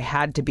felt that I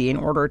had to be in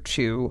order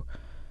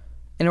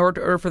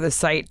for the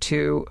site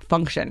to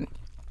function.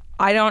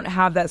 I don't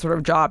have that sort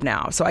of job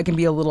now, so I can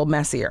be a little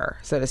messier,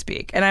 so to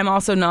speak. And I'm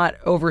also not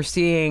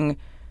overseeing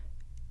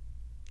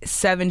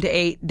 7 to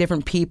 8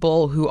 different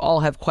people who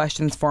all have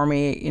questions for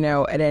me,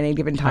 at any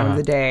given time of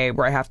the day,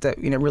 where I have to,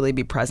 really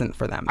be present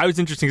for them. I was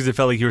interested because it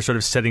felt like you were sort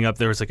of setting up.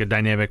 There was like a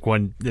dynamic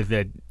one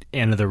that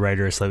Anna the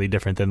writer is slightly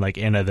different than like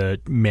Anna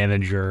the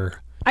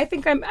manager. I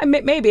think I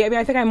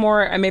think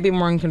I may be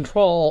more in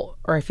control,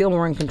 or I feel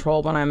more in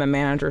control when I'm a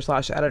manager /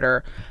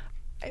 editor.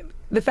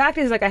 The fact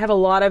is, like, I have a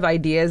lot of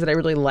ideas that I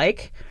really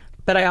like,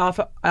 but I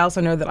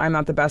also know that I'm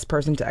not the best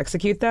person to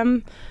execute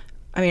them.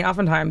 I mean,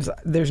 oftentimes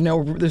there's no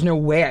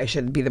way I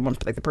should be the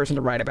person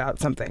to write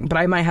about something, but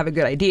I might have a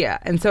good idea,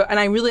 and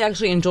I really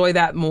actually enjoy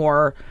that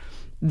more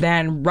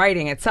than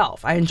writing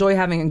itself. I enjoy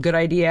having a good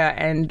idea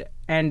and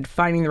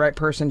finding the right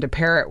person to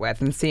pair it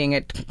with and seeing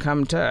it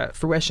come to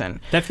fruition.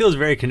 That feels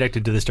very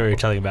connected to the story you're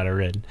telling about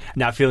Arid.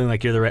 Not feeling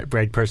like you're the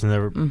right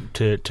person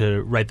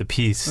to write the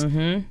piece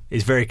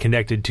is very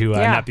connected to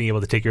not being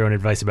able to take your own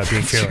advice about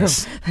being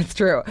fearless. That's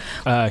true.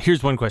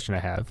 Here's one question I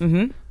have.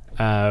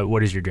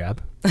 What is your job?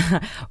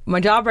 My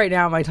job right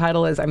now, my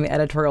title is I'm the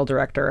editorial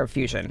director of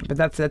Fusion, but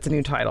that's a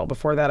new title.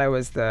 Before that, I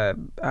was the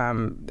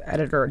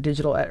editor of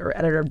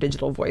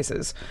Digital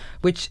Voices,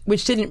 which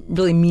didn't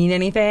really mean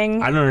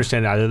anything. I don't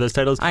understand either of those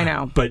titles. I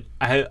know, but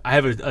I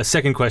have a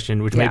second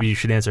question, which maybe you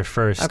should answer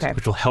first,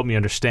 which will help me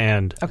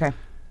understand. Okay.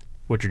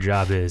 What your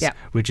job is,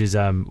 which is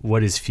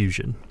what is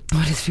Fusion?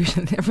 What is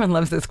Fusion? Everyone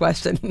loves this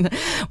question.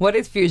 What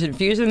is Fusion?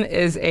 Fusion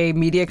is a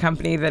media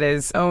company that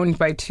is owned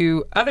by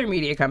 2 other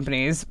media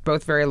companies,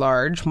 both very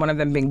large, one of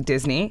them being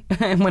Disney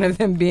and one of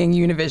them being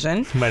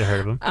Univision. You might have heard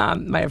of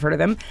them. Might have heard of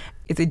them.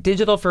 It's a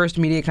digital-first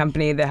media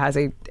company that has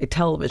a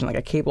television, like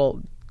a cable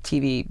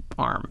TV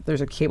arm. There's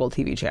a cable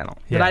TV channel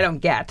that I don't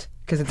get,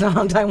 because it's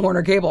on Time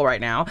Warner Cable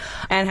right now,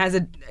 and has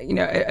a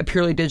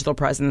purely digital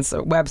presence,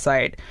 a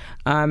website,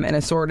 and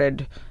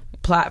assorted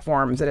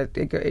platforms that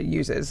it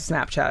uses,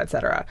 Snapchat,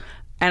 etc.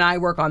 And I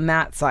work on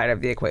that side of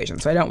the equation.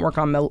 So I don't work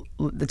on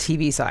the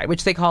TV side,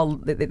 which they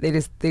call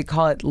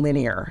it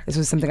linear. This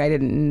was something I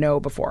didn't know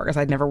before because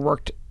I'd never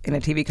worked in a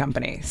TV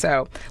company.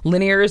 So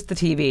linear is the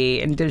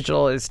TV and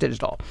digital is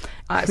digital.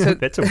 So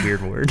that's a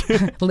weird word.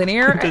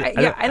 Linear?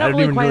 I don't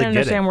really quite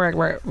understand where I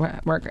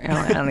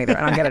don't either.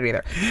 I don't get it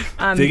either.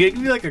 They give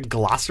you like a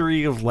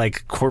glossary of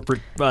like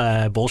corporate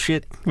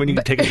bullshit when you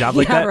take a job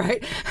like that?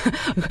 Right.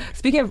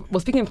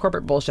 Speaking of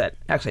corporate bullshit,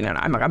 actually, no,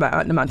 I'm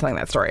not telling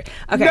that story.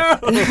 Okay. No,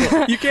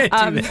 you can't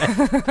do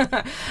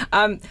that.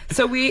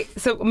 So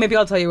maybe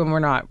I'll tell you when we're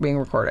not being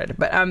recorded,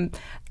 but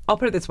I'll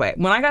put it this way.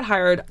 When I got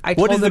hired, I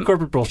told them... What is the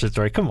corporate bullshit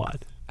story? Come on.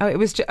 Oh, it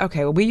was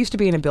okay. Well, we used to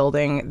be in a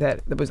building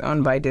that was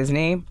owned by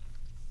Disney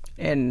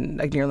in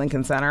near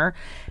Lincoln Center,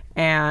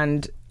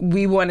 and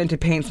we wanted to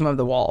paint some of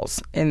the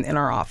walls in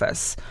our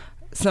office.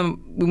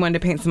 we wanted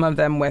to paint some of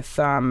them with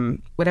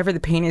whatever the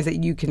paint is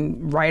that you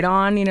can write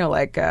on,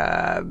 like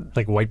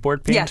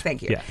whiteboard paint. Yes,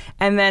 thank you. Yeah.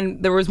 And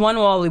then there was one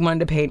wall we wanted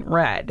to paint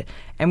red,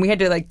 and we had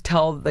to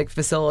tell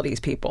facilities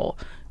people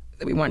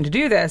that we wanted to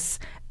do this.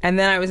 And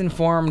then I was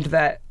informed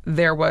that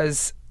there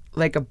was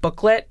a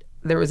booklet.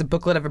 There was a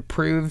booklet of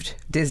approved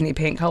Disney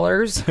paint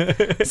colors,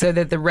 so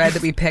that the red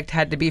that we picked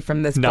had to be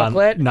from this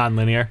booklet.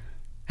 Non-linear.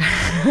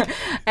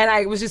 And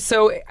I was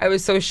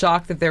so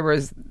shocked that there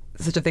was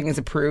such a thing as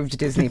approved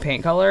Disney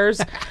paint colors.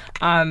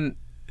 And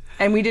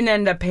we didn't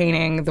end up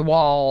painting the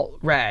wall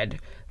red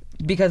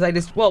because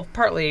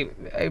partly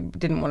I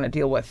didn't want to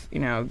deal with,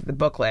 the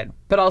booklet,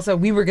 but also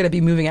we were going to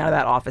be moving out of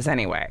that office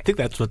anyway. I think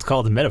that's what's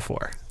called a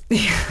metaphor.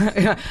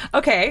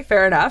 Okay,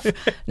 fair enough.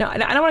 No, I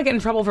don't want to get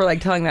in trouble for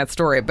telling that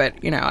story, but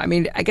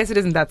I guess it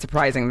isn't that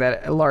surprising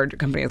that a large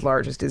company as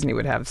large as Disney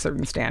would have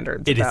certain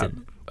standards. It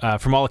isn't.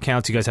 From all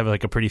accounts, you guys have a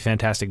pretty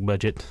fantastic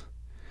budget.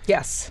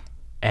 Yes.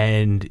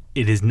 And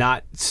it is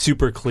not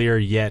super clear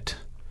yet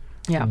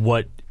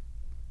what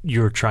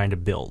you're trying to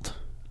build.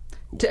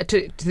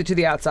 To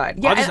the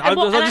outside. Yeah,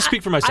 I'll just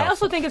speak for myself. I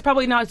also think it's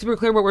probably not super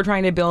clear what we're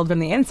trying to build from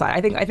the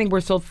inside. I think we're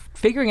still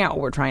figuring out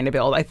what we're trying to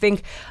build. I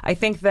think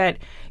that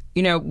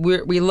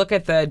we look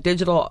at the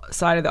digital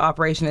side of the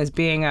operation as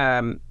being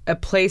a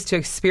place to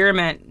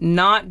experiment,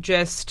 not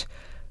just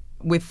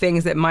with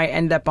things that might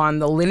end up on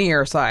the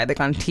linear side, like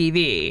on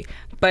TV,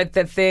 but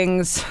that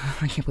things.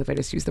 I can't believe I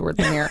just used the word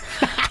linear.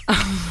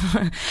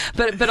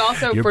 but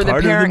also You're for the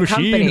part of parent the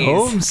machine, companies.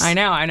 Holmes. I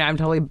know. I'm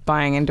totally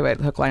buying into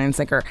it, hook, line, and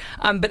sinker.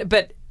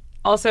 But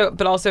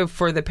also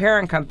for the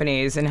parent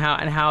companies and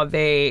how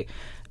they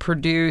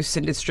produce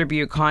and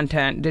distribute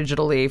content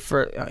digitally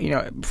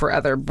for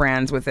other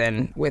brands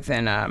within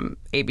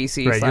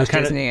ABC /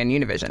 Disney and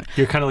Univision.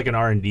 You're kind of like an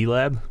R&D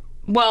lab?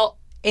 Well,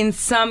 in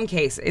some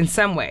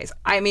ways.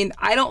 I mean,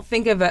 I don't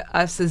think of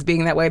us as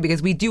being that way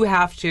because we do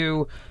have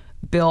to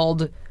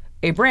build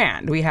a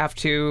brand. We have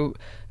to,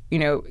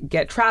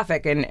 get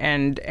traffic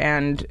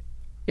and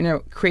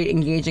create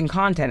engaging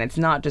content. It's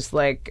not just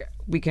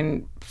we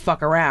can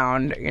fuck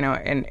around,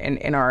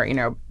 in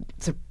our,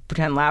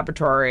 pretend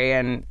laboratory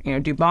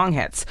and do bong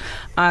hits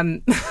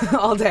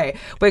all day.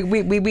 Like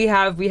we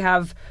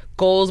have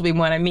goals we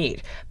want to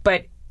meet.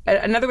 But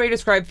another way to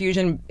describe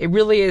Fusion, it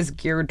really is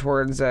geared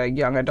towards a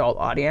young adult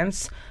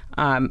audience.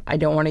 I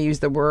don't want to use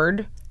the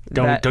word.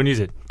 Don't use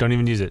it. Don't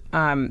even use it.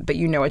 But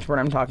you know which word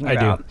I'm talking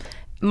about. I do.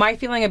 My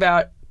feeling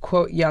about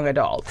quote young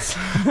adults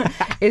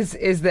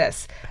is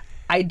this.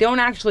 I don't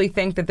actually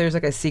think that there's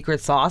a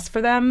secret sauce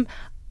for them,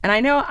 and I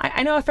know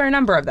a fair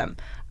number of them.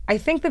 I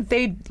think that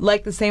they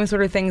like the same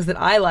sort of things that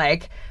I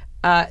like.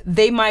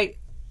 They might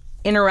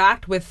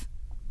interact with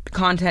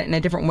content in a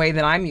different way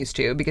than I'm used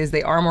to because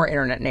they are more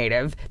internet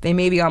native. They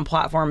may be on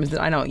platforms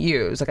that I don't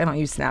use. I don't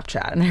use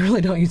Snapchat, and I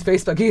really don't use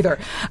Facebook either.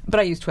 But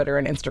I use Twitter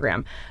and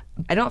Instagram.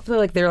 I don't feel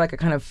like they're a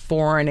kind of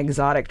foreign,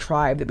 exotic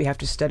tribe that we have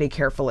to study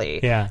carefully.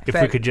 Yeah, if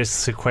we could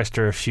just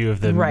sequester a few of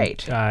them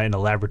in a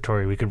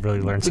laboratory, we could really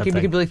learn something.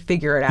 We could really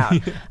figure it out.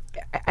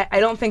 I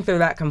don't think they're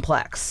that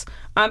complex.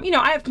 I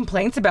have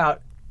complaints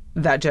about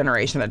that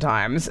generation at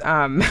times.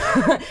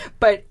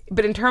 But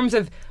in terms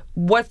of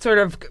what sort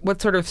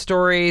of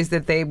stories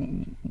that they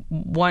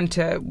want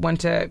to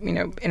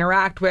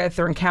interact with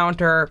or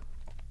encounter,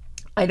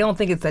 I don't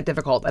think it's that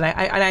difficult. And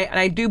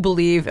I do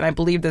believe, and I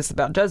believe this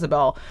about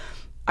Jezebel.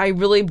 I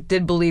really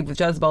did believe with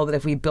Jezebel that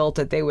if we built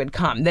it, they would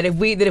come. That if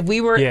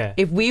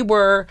we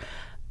were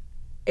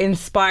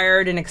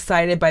inspired and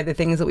excited by the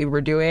things that we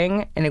were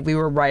doing, and if we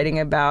were writing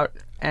about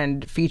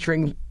and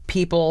featuring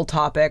people,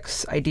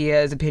 topics,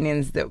 ideas,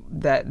 opinions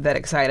that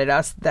excited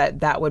us,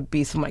 that would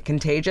be somewhat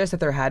contagious if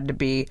there had to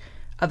be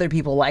other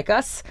people like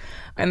us.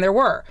 And there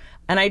were.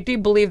 And I do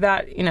believe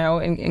that,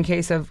 in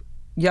case of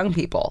young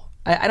people.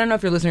 I don't know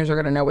if your listeners are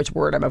going to know which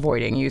word I'm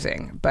avoiding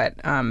using, but...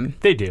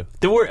 They do.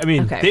 The word,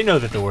 they know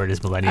that the word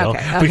is millennial.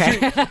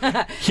 Okay.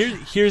 But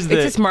here's the...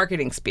 It's just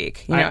marketing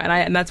speak,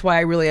 and that's why I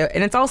really...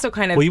 And it's also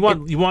kind of...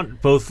 Well, you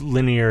want both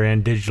linear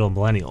and digital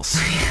millennials.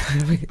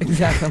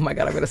 Exactly. Oh my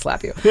God, I'm going to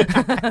slap you.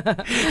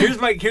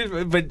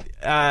 But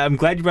I'm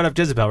glad you brought up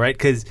Jezebel, right?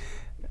 Because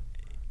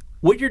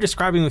what you're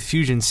describing with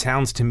Fusion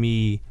sounds to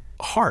me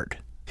hard.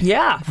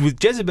 Yeah.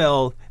 With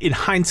Jezebel, in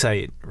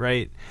hindsight,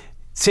 right?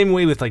 Same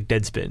way with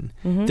Deadspin.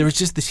 Mm-hmm. There was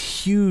just this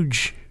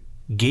huge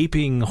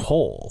gaping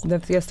hole.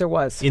 Yes, there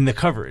was. In the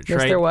coverage, yes,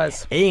 right? Yes, there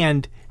was.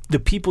 And the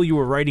people you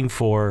were writing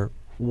for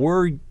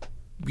were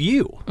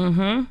you,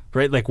 mm-hmm.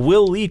 right?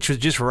 Will Leach was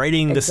just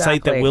writing the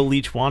site that Will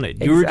Leach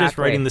wanted. You were just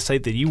writing the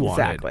site that you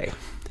wanted. Exactly.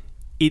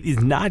 It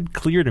is not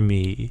clear to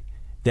me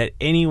that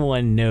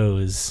anyone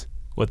knows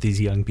what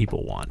these young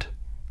people want.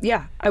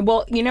 Yeah.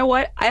 Well, you know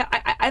what?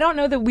 I don't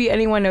know that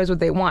anyone knows what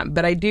they want,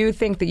 but I do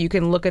think that you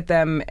can look at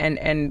them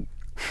and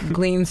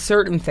glean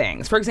certain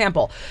things. For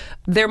example,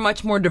 they're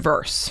much more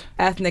diverse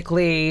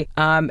ethnically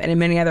and in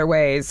many other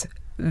ways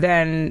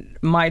than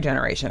my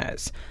generation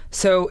is.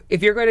 So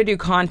if you're going to do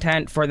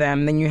content for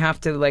them, then you have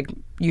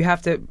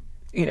to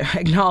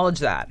acknowledge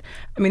that.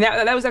 I mean,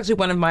 that was actually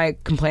one of my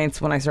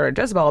complaints when I started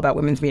Jezebel about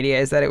women's media,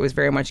 is that it was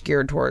very much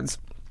geared towards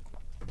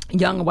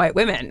young white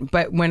women.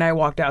 But when I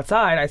walked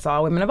outside, I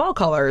saw women of all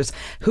colors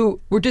who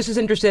were just as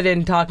interested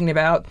in talking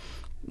about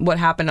what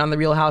happened on The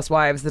Real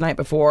Housewives the night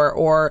before,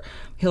 or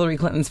Hillary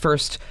Clinton's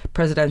first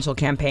presidential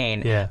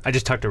campaign. Yeah, I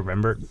just talked to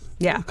Rembert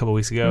a couple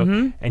weeks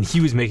ago, and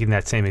he was making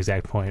that same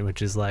exact point,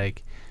 which is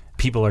like,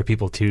 people are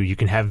people too. You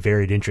can have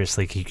varied interests.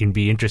 Like, you can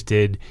be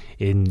interested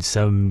in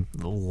some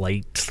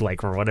light,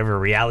 like, or whatever,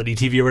 reality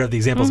TV or whatever the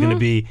example is going to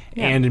be,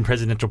 and in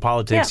presidential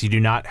politics. You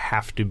do not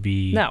have to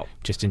be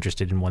just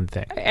interested in one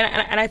thing.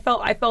 And I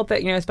felt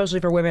that, especially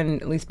for women,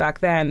 at least back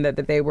then, that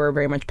they were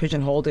very much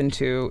pigeonholed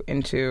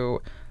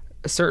into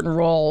certain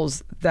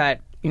roles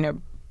that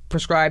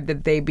prescribed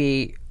that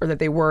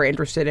they were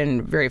interested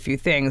in very few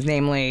things,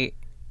 namely,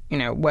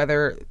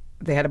 whether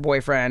they had a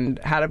boyfriend,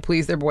 how to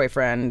please their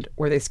boyfriend,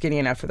 were they skinny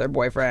enough for their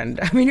boyfriend.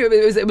 I mean,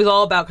 it was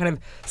all about kind of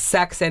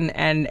sex and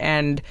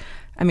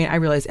I mean, I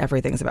realize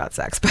everything's about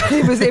sex, but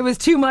it was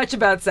too much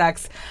about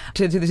sex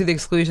to the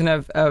exclusion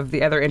of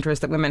the other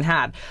interests that women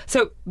had.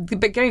 So,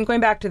 but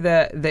going back to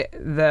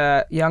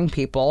the young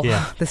people,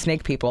 the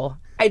snake people,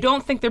 I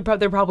don't think they're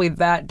probably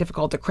that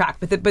difficult to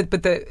crack. But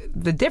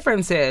the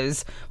difference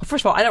is, well,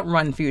 first of all, I don't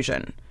run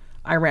Fusion.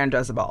 I ran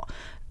Jezebel.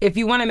 If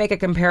you want to make a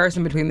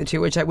comparison between the two,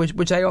 which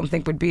I don't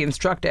think would be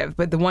instructive,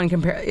 but the one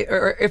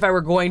or if I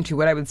were going to,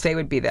 what I would say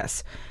would be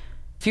this: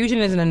 Fusion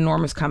is an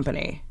enormous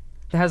company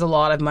that has a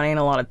lot of money and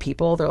a lot of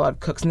people. There are a lot of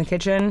cooks in the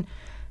kitchen.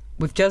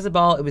 With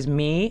Jezebel, it was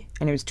me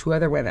and it was two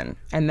other women,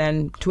 and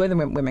then two other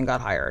women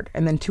got hired,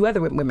 and then two other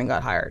women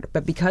got hired.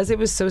 But because it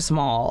was so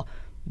small,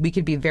 we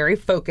could be very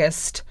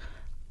focused.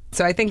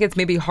 So I think it's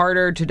maybe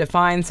harder to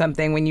define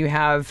something when you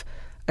have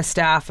a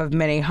staff of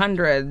many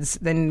hundreds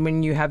than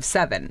when you have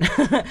 7.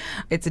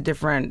 It's a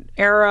different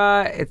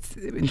era. It's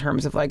in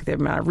terms of like the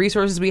amount of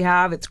resources we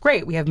have. It's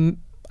great.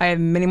 I have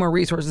many more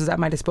resources at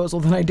my disposal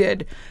than I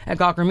did at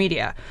Gawker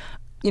Media.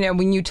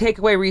 When you take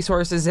away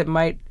resources, it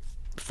might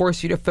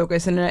force you to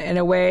focus in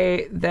a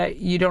way that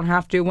you don't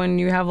have to when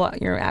you have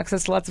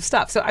access to lots of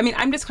stuff. So I mean,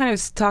 I'm just kind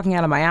of talking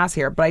out of my ass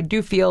here, but I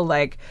do feel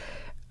like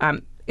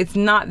it's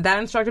not that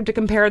instructive to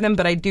compare them,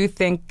 but I do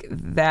think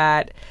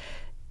that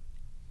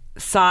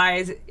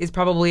size is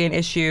probably an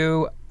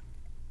issue,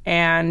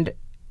 and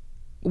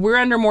we're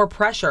under more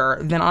pressure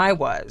than I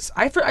was.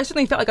 I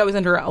certainly felt like I was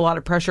under a lot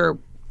of pressure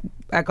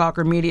at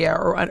Gawker Media,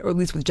 or at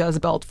least with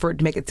Jezebel, for it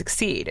to make it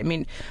succeed. I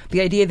mean,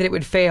 the idea that it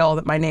would fail,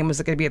 that my name was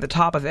going to be at the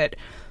top of it,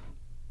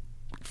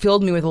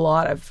 filled me with a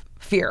lot of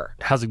fear.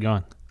 How's it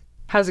going?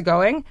 How's it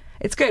going?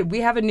 It's good.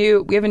 We have a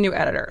new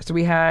editor. So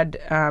we had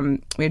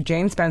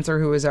Jane Spencer,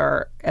 who was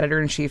our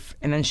editor-in-chief,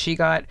 and then she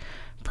got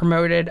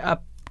promoted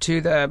up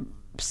to the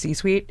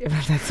C-suite,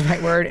 if that's the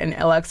right word. And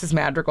Alexis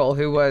Madrigal,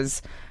 who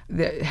was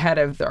the head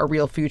of our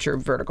Real Future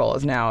vertical,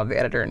 is now the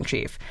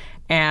editor-in-chief.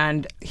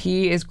 And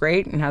he is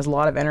great and has a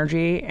lot of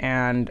energy,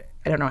 and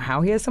I don't know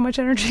how he has so much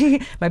energy.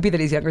 It might be that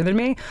he's younger than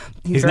me.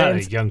 He's not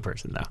a young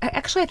person, though.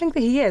 Actually, I think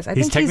that he is.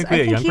 He's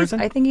technically a young person?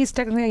 I think he's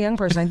technically a young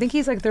person. I think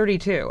he's like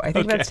 32. I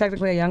think that's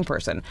technically a young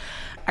person.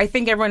 I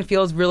think everyone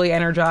feels really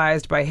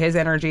energized by his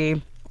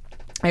energy.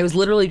 I was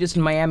literally just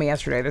in Miami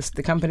yesterday.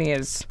 The company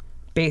is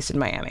based in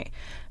Miami.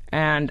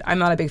 And I'm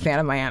not a big fan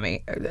of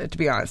Miami, to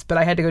be honest. But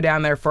I had to go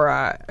down there for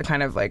a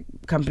kind of like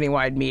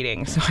company-wide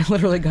meeting. So I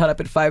literally got up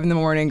at 5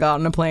 a.m, got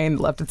on a plane,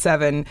 left at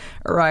 7,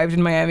 arrived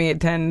in Miami at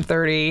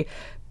 10:30,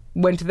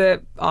 went to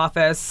the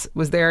office,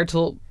 was there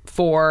till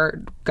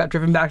 4, got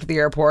driven back to the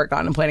airport, got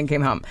on a plane, and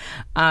came home.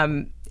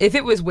 If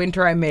it was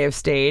winter, I may have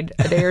stayed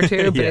a day or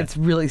two, but it's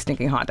really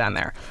stinking hot down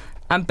there.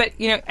 But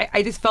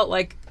I just felt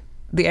like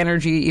the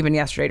energy, even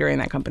yesterday during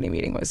that company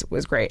meeting,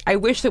 was great. I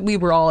wish that we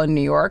were all in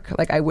New York.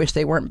 Like, I wish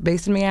they weren't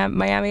based in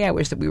Miami. I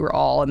wish that we were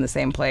all in the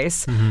same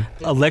place.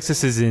 Mm-hmm.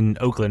 Alexis is in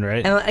Oakland,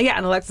 right?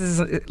 And Alexis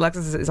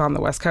is on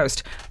the West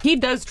Coast. He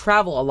does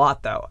travel a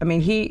lot, though. I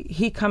mean,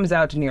 he comes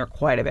out to New York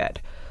quite a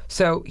bit.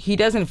 So he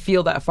doesn't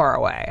feel that far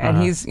away,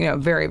 and he's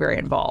very, very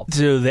involved.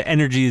 So the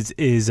energy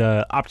is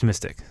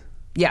optimistic.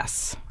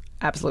 Yes,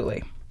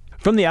 absolutely.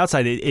 From the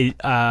outside,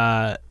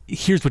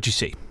 here's what you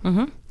see.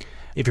 Mm-hmm.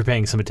 If you're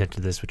paying some attention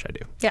to this, which I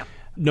do. Yeah.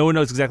 No one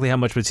knows exactly how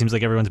much, but it seems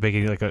like everyone's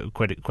making like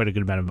quite a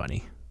good amount of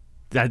money.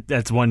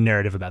 That's one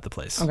narrative about the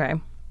place. Okay.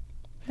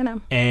 I know.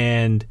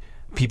 And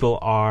people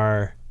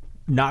are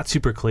not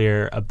super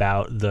clear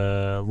about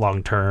the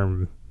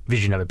long-term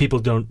vision of it. People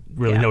don't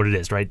really know what it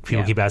is, right?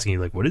 People keep asking you,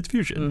 like, what is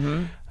Fusion?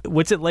 Mm-hmm.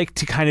 What's it like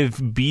to kind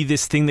of be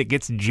this thing that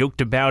gets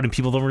joked about and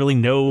people don't really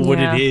know what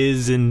it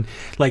is? And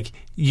like,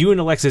 you and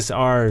Alexis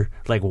are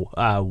like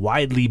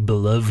widely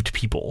beloved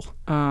people.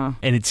 And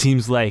it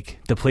seems like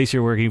the place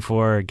you're working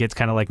for gets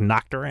kind of like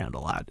knocked around a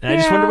lot. And I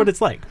just wonder what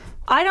it's like.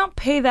 I don't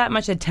pay that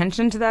much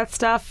attention to that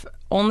stuff,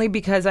 only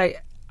because I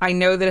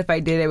know that if I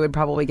did, it would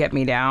probably get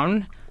me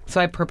down. So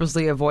I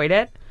purposely avoid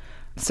it.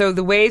 So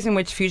the ways in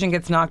which Fusion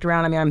gets knocked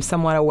around, I mean, I'm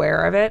somewhat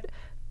aware of it,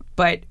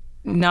 but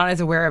not as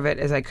aware of it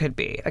as I could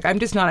be. Like, I'm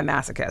just not a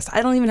masochist.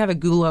 I don't even have a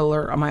Google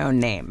alert on my own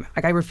name.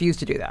 Like, I refuse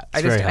to do that.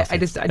 I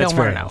don't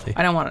want to know.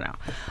 I don't want to know.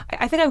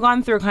 I think I've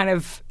gone through a kind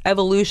of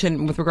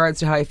evolution with regards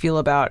to how I feel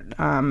about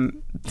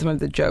some of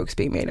the jokes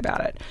being made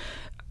about it.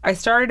 I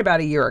started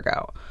about a year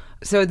ago.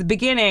 So at the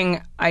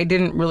beginning, I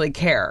didn't really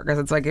care because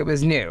it's like it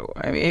was new.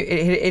 I mean,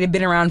 it had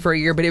been around for a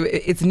year, but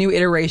it's a new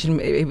iteration.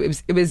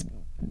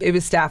 It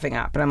was staffing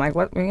up, and I'm like,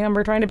 what?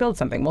 We're trying to build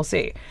something. We'll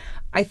see.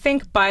 I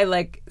think by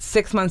like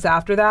 6 months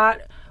after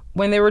that,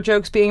 when there were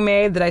jokes being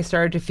made, that I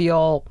started to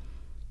feel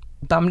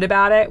bummed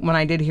about it when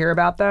I did hear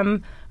about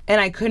them.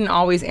 And I couldn't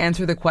always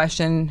answer the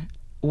question,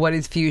 what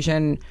is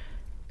fusion,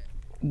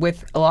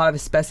 with a lot of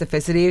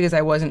specificity, because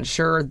I wasn't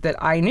sure that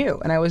I knew.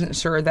 And I wasn't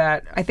sure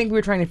that, I think we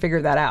were trying to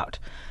figure that out.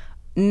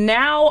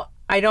 Now,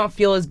 I don't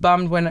feel as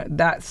bummed when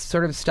that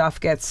sort of stuff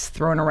gets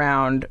thrown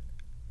around,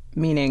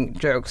 meaning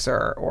jokes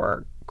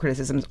or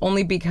criticisms,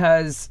 only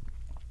because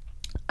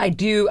I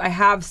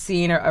have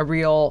seen a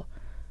real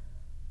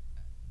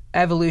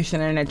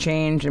evolution and a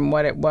change in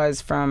what it was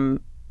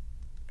from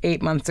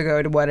 8 months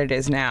ago to what it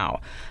is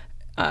now.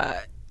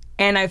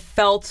 And I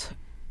felt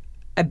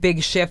a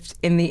big shift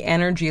in the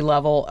energy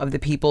level of the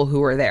people who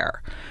were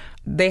there.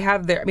 They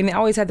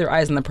always had their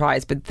eyes on the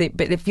prize, but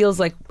it feels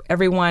like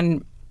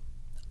everyone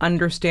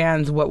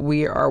understands what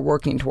we are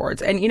working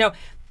towards. And,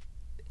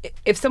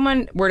 if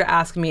someone were to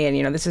ask me,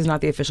 and this is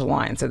not the official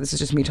line, so this is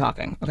just me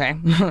talking, okay?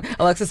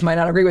 Alexis might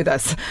not agree with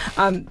us.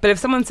 But if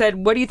someone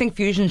said, what do you think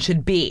fusion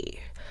should be?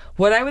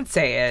 What I would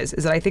say is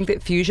that I think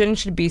that fusion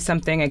should be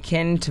something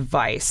akin to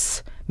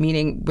Vice,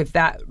 meaning with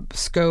that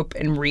scope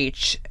and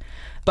reach,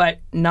 but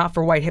not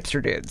for white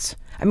hipster dudes.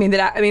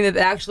 That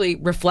actually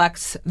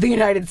reflects the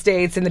United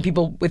States and the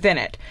people within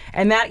it.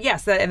 And that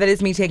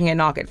is me taking a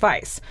knock at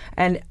Vice.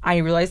 And I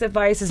realize that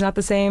Vice is not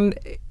the same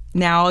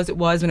now as it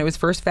was when it was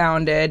first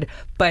founded,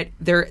 but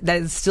that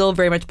is still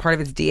very much part of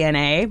its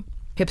DNA,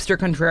 hipster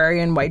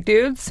contrarian white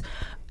dudes.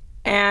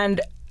 And,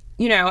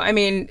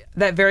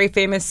 that very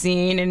famous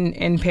scene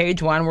in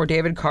Page One where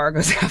David Carr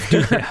goes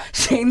after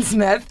Shane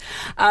Smith,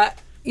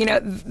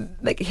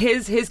 like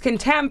his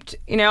contempt,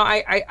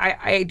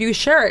 I do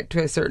share it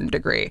to a certain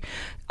degree.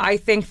 I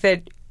think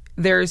that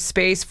there's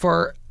space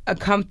for a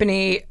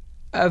company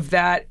of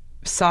that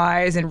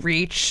size and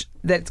reach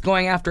that's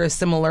going after a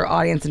similar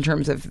audience in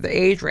terms of the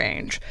age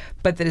range,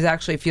 but that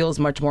actually feels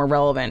much more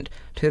relevant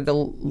to the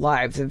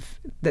lives of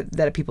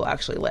that people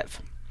actually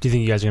live. Do you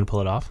think you guys are going to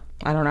pull it off?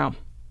 I don't know.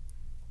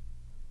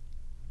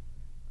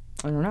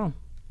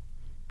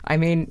 I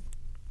mean,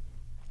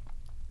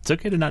 it's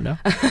okay to not know.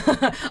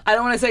 I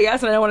don't want to say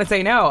yes and I don't want to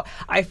say no.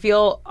 I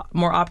feel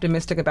more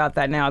optimistic about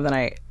that now than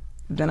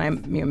I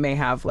may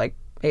have like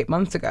 8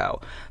 months ago.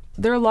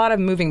 There are a lot of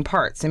moving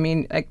parts. I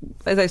mean, like,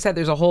 as I said,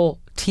 there's a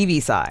whole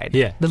TV side,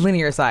 the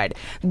linear side.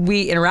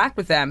 We interact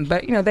with them,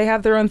 but they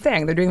have their own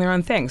thing. They're doing their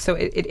own thing. So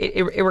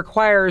it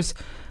requires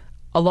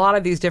a lot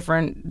of these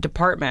different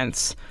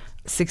departments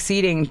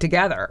succeeding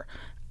together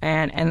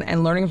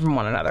and learning from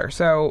one another.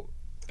 So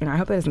I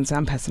hope that doesn't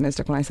sound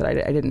pessimistic when I said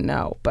I didn't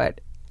know, but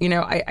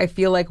I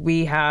feel like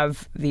we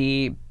have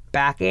the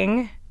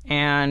backing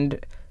and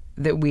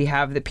that we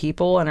have the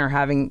people and are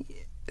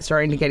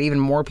starting to get even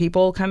more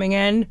people coming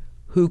in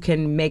who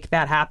can make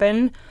that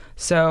happen.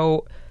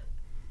 So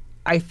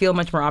I feel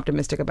much more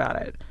optimistic about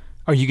it.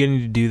 Are you getting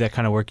to do that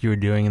kind of work you were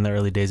doing in the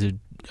early days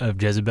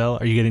of Jezebel?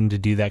 Are you getting to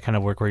do that kind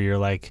of work where you're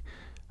like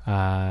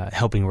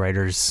helping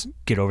writers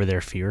get over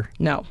their fear?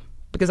 No,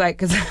 because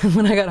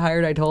when I got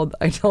hired, I told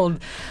the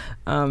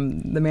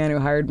man who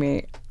hired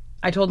me,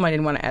 I told him I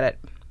didn't want to edit.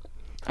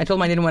 I told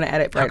him I didn't want to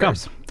edit writers.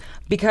 How come?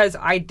 Because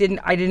I did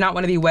not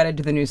want to be wedded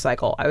to the news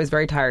cycle. I was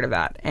very tired of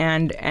that.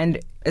 And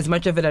as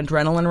much of an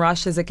adrenaline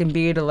rush as it can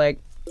be to like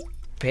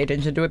pay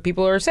attention to what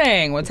people are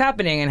saying, what's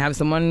happening, and have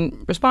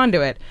someone respond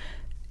to it,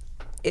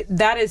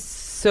 that is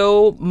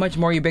so much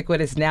more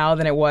ubiquitous now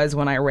than it was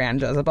when I ran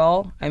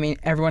Jezebel. I mean,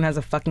 everyone has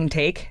a fucking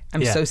take.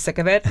 I'm so sick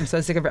of it. I'm so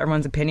sick of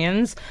everyone's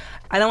opinions.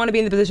 I don't want to be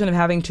in the position of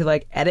having to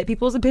like edit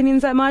people's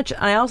opinions that much.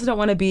 I also don't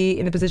want to be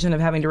in the position of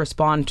having to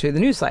respond to the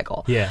news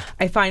cycle. Yeah.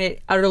 I find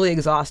it utterly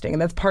exhausting,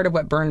 and that's part of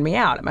what burned me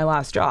out at my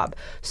last job.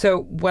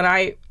 So when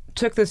I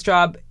took this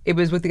job, it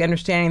was with the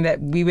understanding that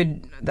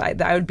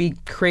I would be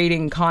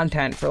creating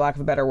content, for lack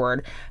of a better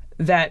word,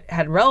 that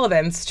had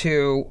relevance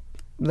to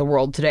the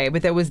world today,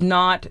 but that was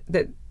not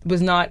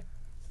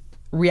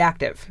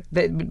reactive,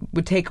 that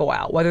would take a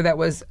while, whether that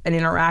was an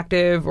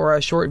interactive or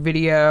a short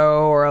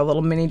video or a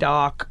little mini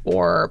doc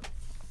or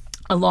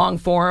a long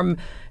form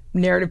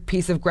narrative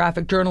piece of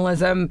graphic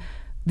journalism.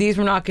 These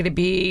were not going to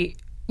be,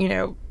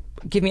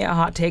 give me a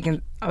hot take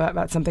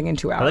about something in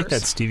 2 hours. I like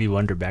that Stevie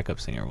Wonder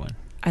backup singer one.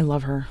 I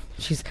love her.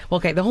 She's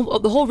okay. Here's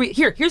the whole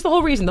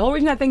reason. The whole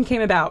reason that thing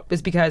came about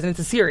is because, and it's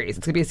a series.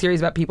 It's gonna be a series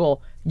about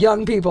people,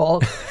 young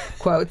people,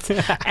 quotes,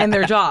 and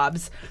their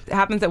jobs. It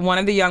happens that one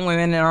of the young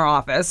women in our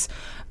office,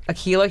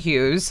 Akilah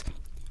Hughes,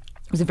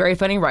 who's a very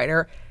funny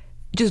writer,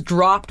 just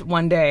dropped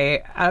one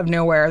day out of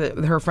nowhere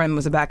that her friend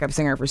was a backup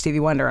singer for Stevie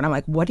Wonder, and I'm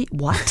like, what?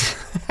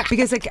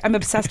 Because I'm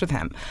obsessed with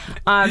him.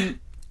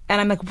 And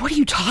I'm like, what are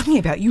you talking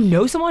about? You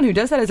know someone who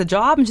does that as a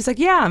job? And she's like,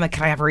 yeah. I'm like,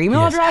 can I have her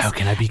email address? How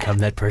can I become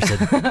that person?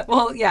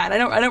 Well, yeah, and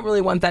I don't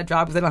really want that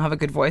job because I don't have a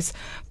good voice.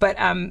 But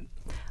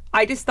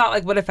I just thought,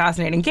 like, what a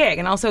fascinating gig.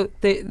 And also,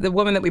 the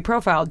woman that we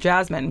profiled,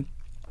 Jasmine,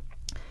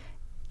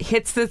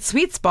 hits the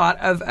sweet spot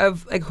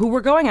of like who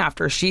we're going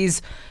after.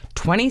 She's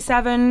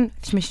 27.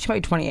 She's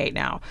probably 28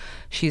 now.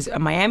 She's a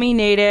Miami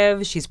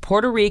native. She's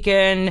Puerto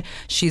Rican.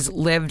 She's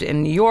lived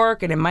in New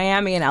York and in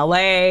Miami and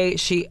LA.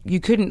 You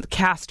couldn't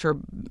cast her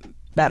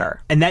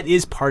better. And that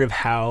is part of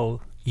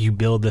how you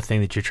build the thing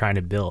that you're trying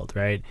to build,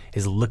 right?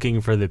 Is looking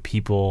for the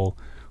people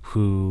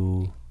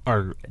who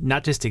are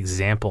not just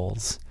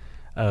examples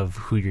of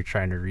who you're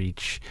trying to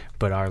reach,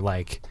 but are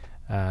like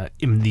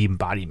in the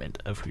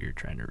embodiment of who you're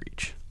trying to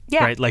reach.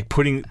 Yeah. Right? Like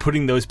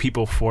putting those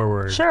people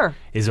forward Sure.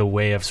 is a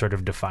way of sort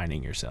of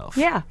defining yourself.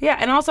 Yeah, yeah.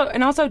 And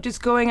also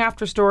just going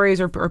after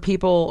stories or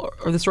people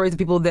or the stories of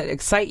people that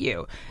excite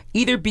you,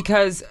 either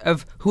because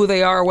of who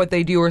they are, what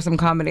they do, or some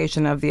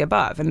combination of the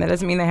above. And that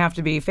doesn't mean they have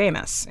to be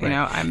famous. You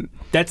know,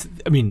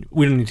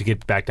 we don't need to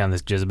get back down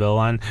this Jezebel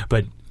line,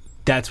 but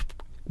that's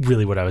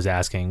really what I was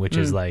asking, which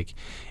is like,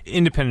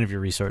 independent of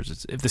your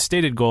resources, if the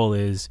stated goal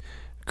is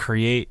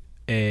create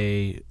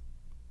a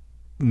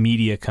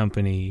media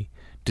company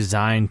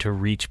designed to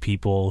reach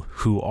people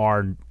who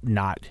are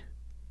not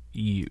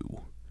you,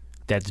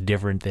 that's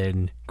different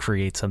than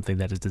create something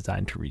that is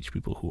designed to reach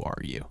people who are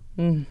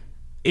you.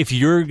 If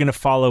you're going to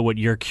follow what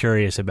you're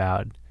curious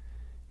about,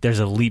 there's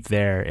a leap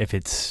there if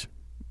it's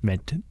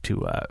meant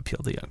to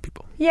appeal to young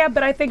people. Yeah,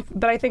 but I think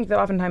that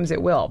oftentimes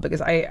it will,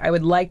 because I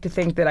would like to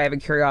think that I have a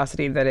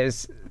curiosity that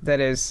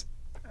is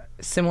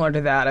similar to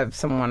that of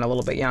someone a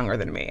little bit younger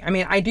than me. I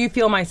mean, I do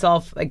feel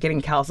myself like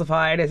getting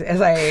calcified as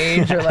I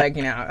age, or like,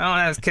 you know,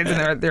 those kids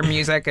and their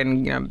music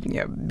and you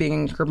know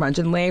being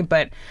curmudgeonly.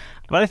 But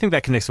I think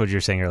that connects to what you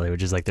were saying earlier,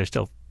 which is like they're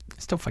still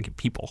fucking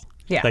people.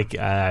 Yeah.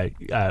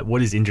 Like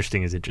what is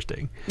interesting is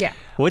interesting. Yeah.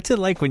 What's it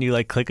like when you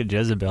like click a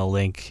Jezebel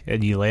link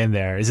and you land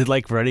there? Is it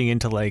like running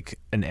into like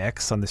an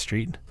ex on the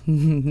street?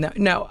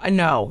 No.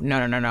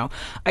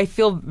 I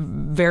feel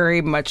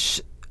very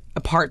much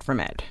apart from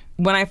it.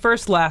 When I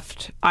first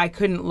left, I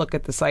couldn't look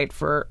at the site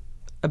for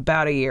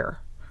about a year,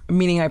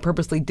 meaning I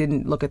purposely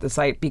didn't look at the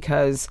site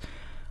because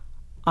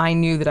I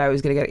knew that I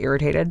was going to get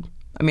irritated.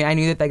 I mean, I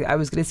knew that I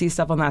was going to see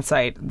stuff on that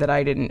site that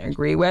I didn't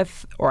agree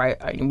with, or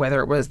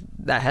whether it was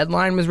that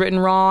headline was written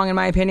wrong, in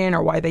my opinion,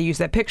 or why they used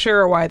that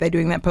picture, or why they're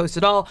doing that post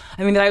at all.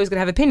 I mean, that I was going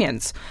to have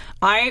opinions.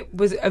 I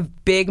was a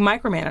big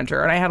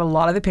micromanager, and I had a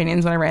lot of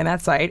opinions when I ran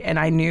that site, and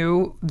I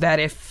knew that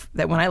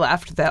when I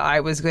left, that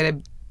I was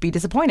going to be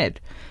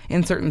disappointed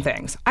in certain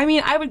things. I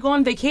mean, I would go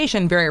on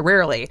vacation very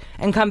rarely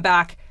and come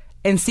back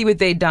and see what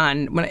they'd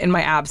done in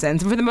my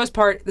absence. And for the most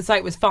part, the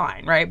site was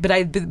fine, right?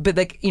 But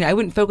like, you know, I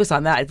wouldn't focus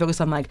on that. I'd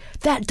focus on like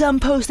that dumb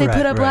post they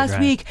put up last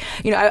week.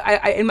 You know,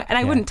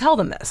 I wouldn't tell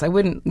them this. I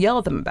wouldn't yell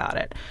at them about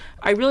it.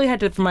 I really had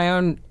to, for my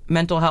own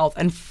mental health,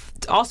 and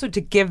also to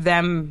give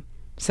them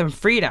some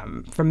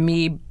freedom from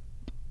me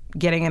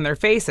getting in their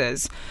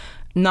faces,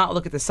 not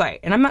look at the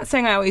site. And I'm not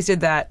saying I always did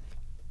that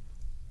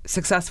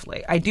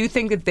successfully. I do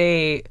think that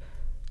the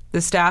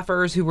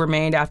staffers who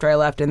remained after I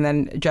left, and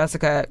then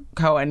Jessica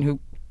Cohen, who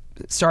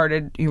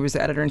was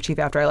the editor-in-chief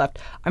after I left,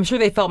 I'm sure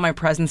they felt my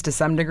presence to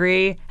some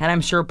degree, and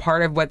I'm sure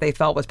part of what they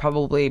felt was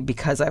probably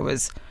because I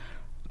was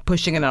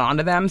pushing it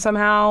onto them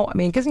somehow. I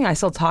mean, because, you know, I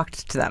still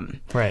talked to them.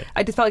 Right.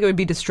 I just felt like it would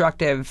be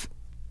destructive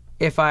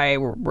if I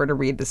were to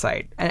read the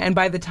site. And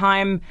by the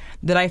time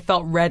that I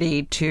felt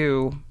ready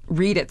to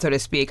read it, so to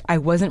speak, I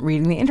wasn't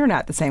reading the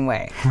internet the same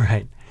way.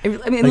 Right. I mean,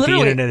 like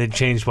literally, the internet had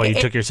changed while you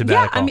took your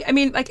sabbatical. Yeah, I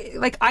mean,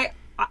 like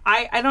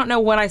I don't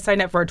know when I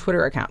signed up for a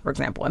Twitter account, for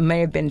example. It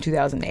may have been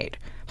 2008,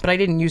 but I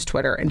didn't use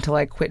Twitter until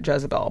I quit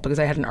Jezebel because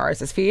I had an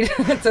RSS feed.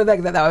 So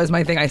that was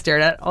my thing I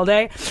stared at all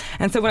day.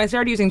 And so when I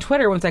started using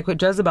Twitter once I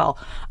quit Jezebel,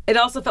 it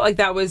also felt like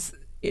that was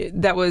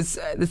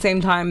the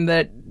same time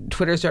that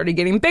Twitter started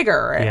getting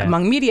bigger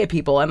among media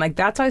people, and like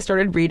that's how I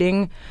started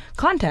reading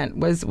content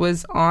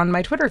was on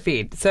my Twitter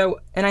feed. So,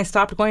 and I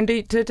stopped going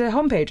to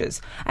homepages.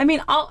 I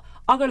mean,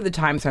 I'll go to the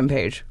Times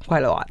homepage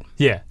quite a lot.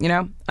 Yeah. You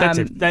know? That's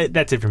it.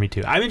 That's it for me,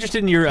 too. I'm interested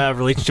in your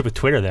relationship with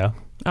Twitter, though.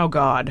 Oh,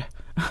 God.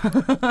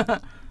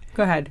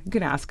 Go ahead. You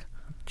can ask.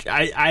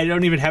 I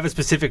don't even have a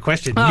specific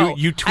question.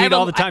 You tweet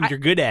all the time. You're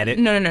good at it.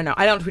 No.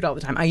 I don't tweet all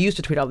the time. I used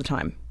to tweet all the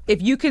time.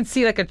 If you could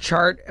see like a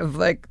chart of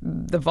like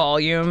the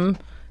volume,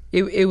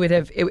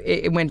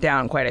 it went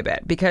down quite a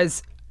bit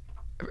because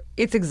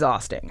it's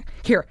exhausting.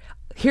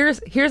 Here's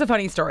a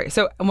funny story.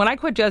 So when I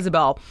quit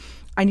Jezebel,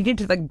 I needed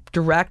to like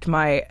direct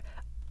my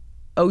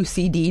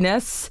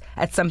OCD-ness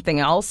at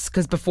something else,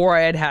 because before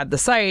I had the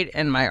site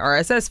and my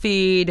RSS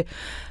feed,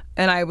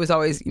 and I was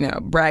always, you know,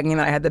 bragging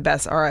that I had the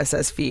best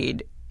RSS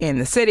feed in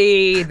the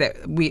city,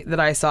 that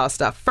I saw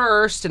stuff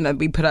first, and that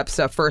we put up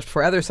stuff first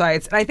for other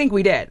sites, and I think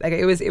we did. Like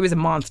it was a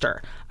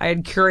monster. I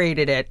had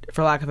curated it,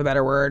 for lack of a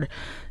better word,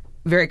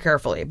 very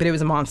carefully, but it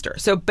was a monster.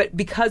 So, but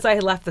because I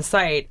had left the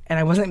site and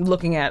I wasn't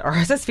looking at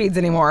RSS feeds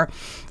anymore,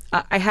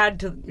 I had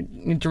to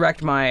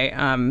direct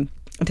my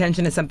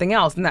attention to something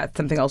else, and that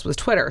something else was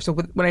Twitter. So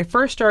when I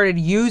first started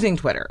using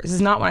Twitter, this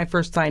is not when I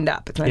first signed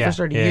up. It's when I first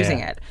started using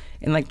it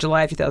in like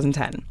July of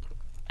 2010.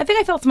 I think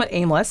I felt somewhat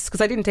aimless because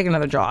I didn't take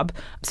another job.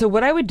 So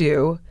what I would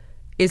do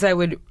is I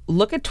would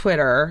look at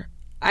Twitter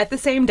at the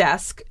same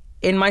desk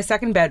in my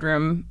second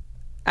bedroom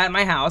at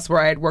my house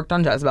where I had worked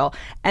on Jezebel.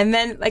 And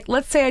then, like,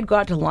 let's say I'd go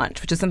out to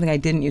lunch, which is something I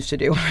didn't used to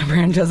do when I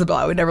ran Jezebel.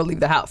 I would never leave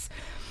the house.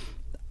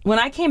 When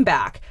I came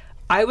back,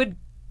 I would,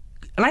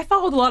 and I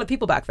followed a lot of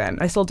people back then.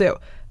 I still do.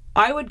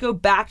 I would go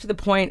back to the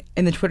point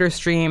in the Twitter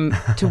stream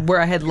to where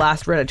I had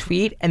last read a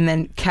tweet and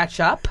then catch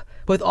up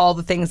with all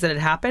the things that had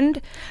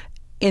happened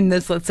in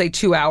this, let's say,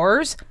 2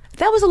 hours.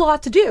 That was a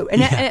lot to do.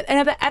 And,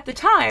 and at the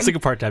time... It's like a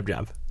part-time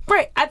job.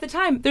 Right. At the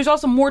time, there's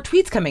also more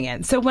tweets coming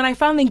in. So when I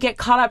finally get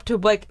caught up to,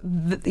 like,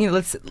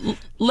 let's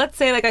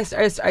say, like, I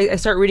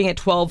start reading at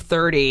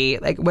 12:30,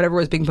 like, whatever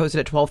was being posted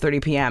at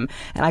 12:30 p.m.,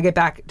 and I get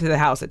back to the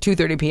house at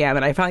 2:30 p.m.,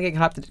 and I finally get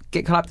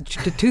caught up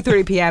to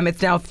 2:30 p.m.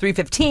 It's now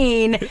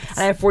 3:15, and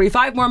I have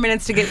 45 more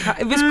minutes to get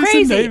It was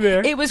crazy.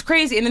 It was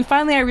crazy. And then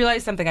finally I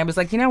realized something. I was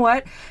like, you know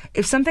what?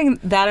 If something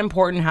that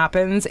important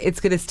happens, it's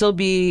going to still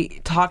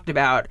be talked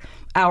about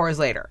hours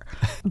later.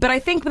 But I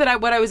think that I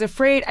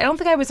don't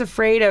think I was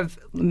afraid of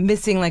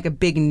missing like a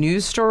big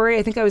news story.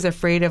 I think I was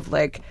afraid of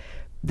like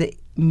the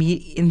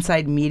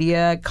inside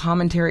media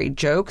commentary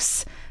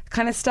jokes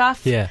kind of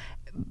stuff. Yeah.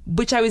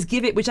 Which I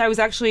was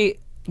actually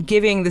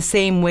giving the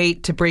same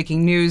weight to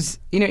breaking news.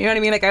 You know what I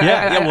mean? Like,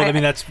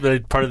 that's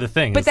part of the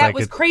thing. But that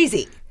was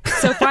crazy.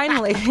 So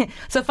finally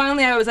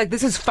I was like,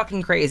 this is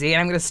fucking crazy,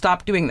 and I'm going to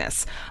stop doing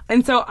this.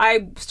 And so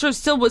I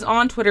still was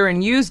on Twitter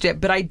and used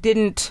it, but I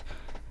didn't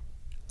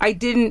have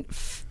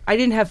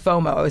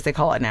FOMO, as they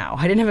call it now.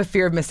 I didn't have a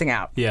fear of missing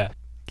out. Yeah.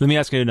 Let me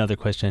ask you another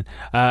question.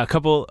 A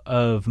couple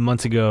of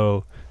months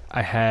ago,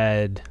 I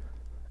had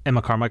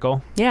Emma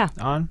Carmichael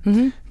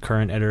on,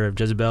 current editor of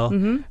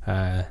Jezebel.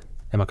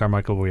 Emma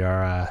Carmichael, we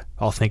are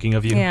all thinking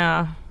of you.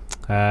 Yeah.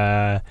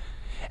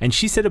 And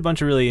she said a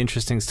bunch of really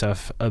interesting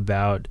stuff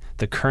about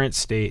the current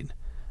state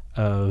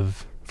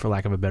of, for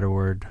lack of a better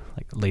word,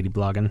 like lady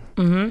blogging.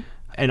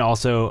 And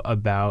also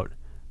about...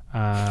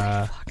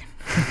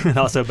 and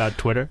also about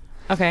Twitter.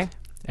 Okay.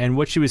 And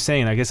what she was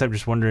saying, I guess I'm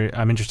just wondering,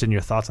 I'm interested in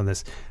your thoughts on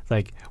this.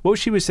 Like, what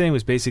she was saying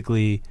was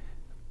basically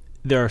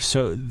there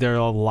are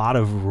a lot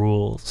of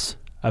rules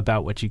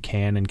about what you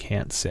can and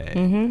can't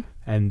say,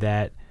 and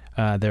that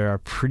there are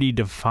pretty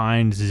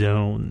defined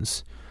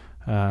zones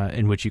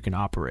in which you can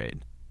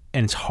operate.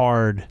 And it's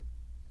hard,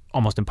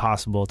 almost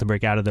impossible to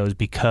break out of those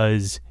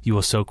because you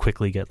will so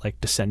quickly get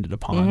like descended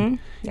upon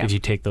if you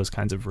take those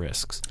kinds of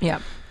risks. Yeah.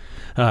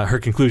 Her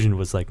conclusion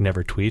was like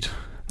never tweet.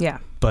 Yeah.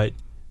 But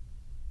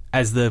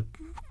as the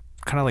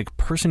kind of like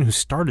person who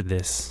started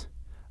this,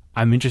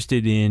 I'm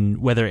interested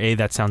in whether A,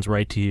 that sounds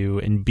right to you,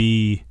 and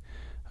B,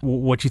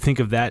 what you think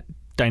of that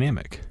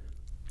dynamic.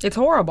 It's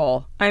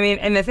horrible. I mean,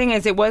 and the thing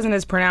is, it wasn't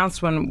as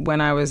pronounced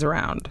when I was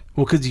around.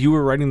 Well, because you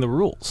were writing the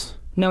rules.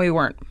 No, we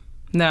weren't.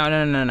 No,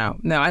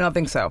 I don't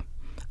think so.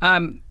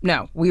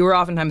 No, we were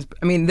oftentimes,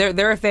 I mean,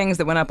 there are things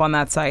that went up on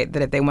that site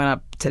that if they went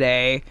up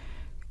today,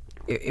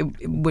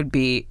 it would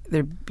be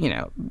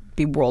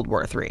World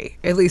War III,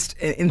 at least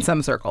in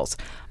some circles.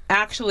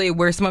 Actually,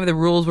 where some of the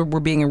rules were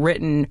being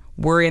written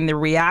were in the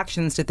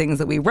reactions to things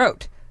that we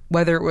wrote,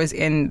 whether it was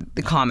in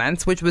the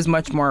comments, which was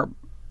much more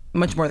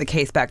the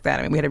case back then.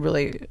 I mean, we had a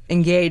really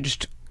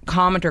engaged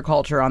commenter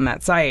culture on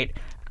that site,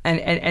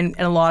 and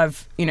a lot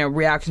of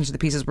reactions to the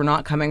pieces were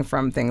not coming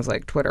from things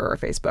like Twitter or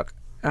Facebook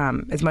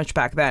as much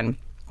back then.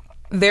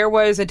 There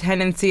was a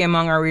tendency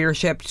among our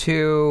readership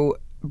to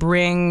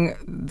bring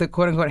the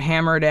quote-unquote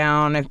hammer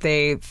down if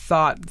they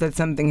thought that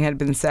something had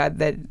been said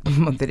that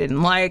they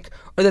didn't like,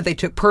 or that they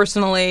took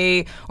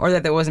personally, or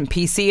that it wasn't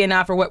PC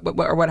enough, or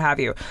what have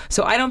you.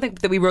 So I don't think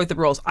that we wrote the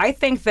rules. I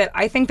think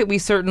that we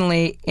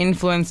certainly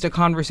influenced a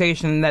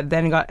conversation that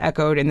then got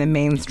echoed in the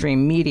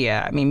mainstream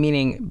media. I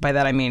mean,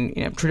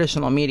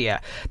 traditional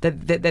media.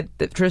 That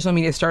the traditional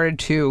media started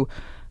to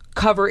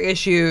cover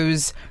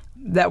issues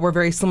that were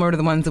very similar to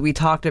the ones that we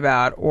talked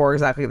about, or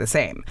exactly the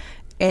same.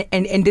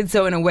 And did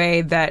so in a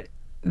way that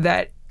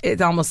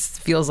it almost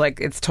feels like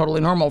it's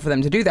totally normal for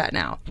them to do that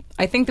now.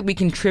 I think that we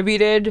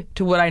contributed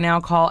to what I now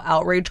call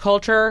outrage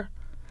culture,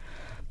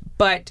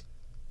 but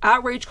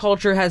outrage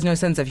culture has no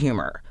sense of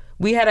humor.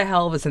 We had a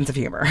hell of a sense of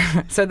humor,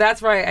 so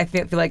that's why I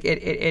feel like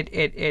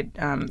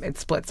it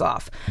splits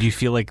off. Do you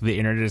feel like the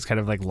internet has kind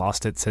of like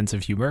lost its sense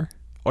of humor,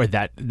 or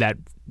that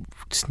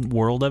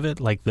world of it,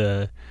 like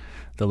the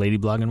lady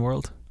blogging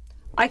world?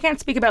 I can't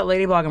speak about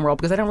lady blogging world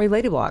because I don't read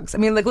lady blogs. I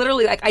mean, like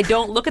literally, like I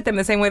don't look at them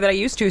the same way that I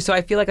used to. So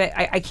I feel like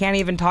I can't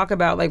even talk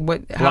about like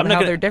how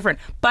they're different.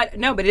 But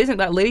it isn't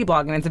about lady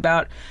blogging. It's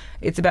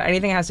about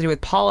anything that has to do with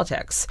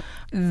politics.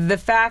 The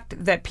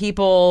fact that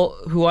people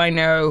who I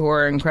know who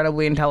are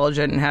incredibly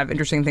intelligent and have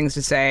interesting things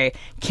to say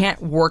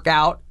can't work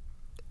out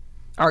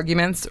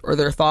arguments or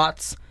their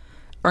thoughts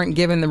aren't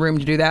given the room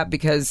to do that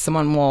because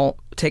someone will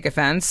take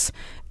offense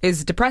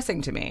is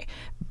depressing to me.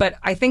 But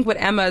I think what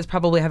Emma is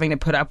probably having to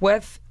put up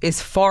with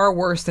is far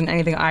worse than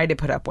anything I had to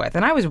put up with.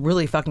 And I was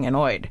really fucking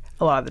annoyed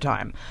a lot of the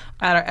time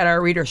at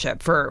our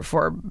readership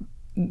for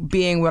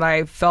being what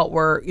I felt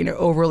were,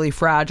 overly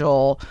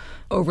fragile,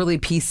 overly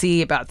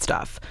PC about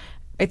stuff.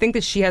 I think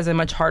that she has a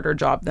much harder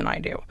job than I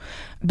do,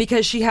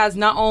 because she has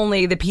not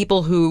only the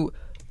people who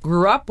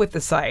grew up with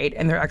the site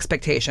and their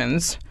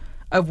expectations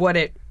of what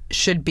it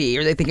should be,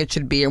 or they think it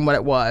should be and what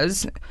it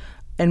was,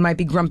 and might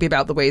be grumpy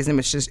about the ways in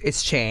which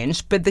it's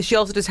changed, but she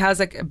also just has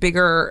there's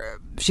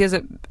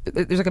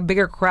like a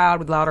bigger crowd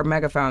with louder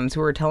megaphones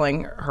who are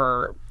telling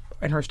her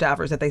and her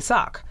staffers that they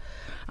suck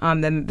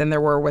than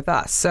there were with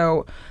us.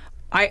 So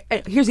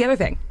here's the other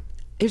thing.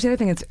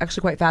 It's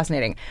actually quite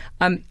fascinating.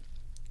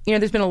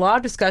 There's been a lot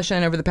of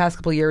discussion over the past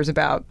couple of years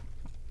about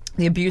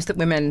the abuse that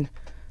women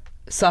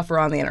suffer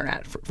on the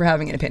internet for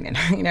having an opinion.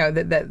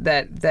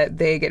 That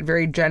they get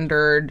very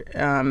gendered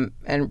and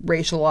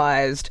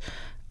racialized,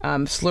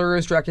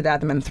 slurs directed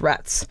at them, and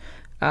threats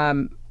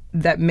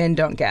that men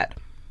don't get.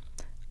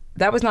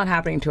 That was not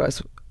happening to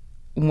us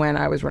when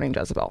I was running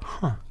Jezebel.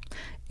 Huh.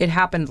 It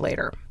happened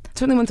later.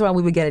 Certainly once in a while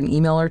we would get an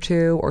email or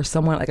two, or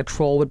someone like a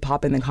troll would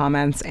pop in the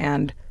comments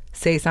and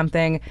say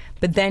something,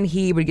 but then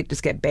he would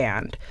just get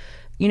banned.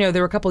 There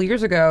were a couple of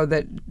years ago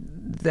that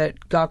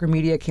Gawker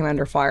Media came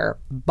under fire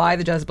by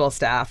the Jezebel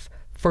staff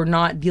for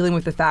not dealing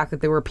with the fact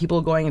that there were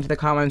people going into the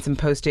comments and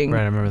posting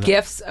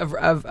gifs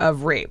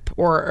of rape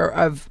or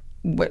of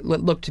what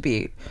looked to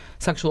be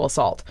sexual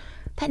assault.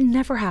 That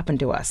never happened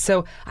to us.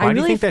 So Why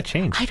do you think that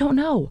changed? I don't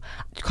know.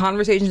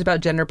 Conversations about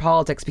gender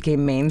politics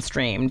became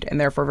mainstreamed and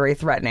therefore very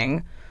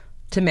threatening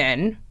to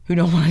men who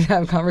don't want to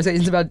have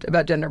conversations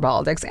about gender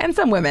politics, and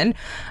some women,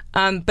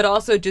 but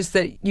also just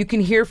that you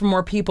can hear from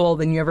more people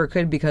than you ever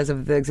could because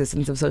of the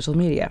existence of social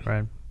media.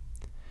 Right.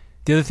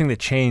 The other thing that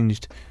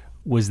changed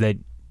was that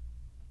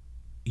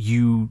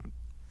you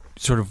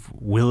sort of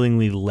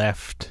willingly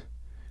left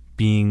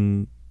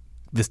being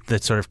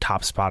that sort of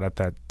top spot at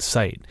that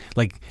site.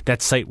 Like,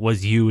 that site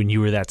was you, and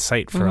you were that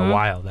site for a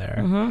while there.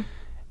 Mm-hmm.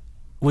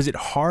 Was it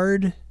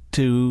hard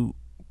to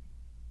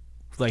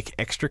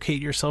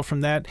extricate yourself from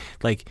that?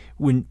 Like,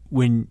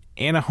 when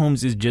Anna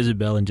Holmes is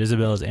Jezebel and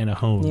Jezebel is Anna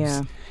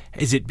Holmes,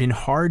 has it been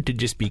hard to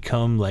just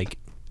become like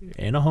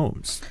Anna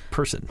Holmes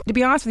person? To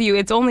be honest with you,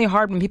 it's only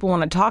hard when people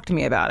want to talk to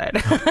me about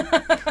it.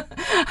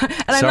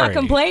 And I'm not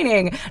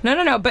complaining.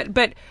 No.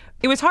 But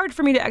it was hard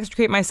for me to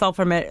extricate myself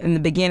from it in the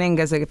beginning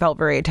because I felt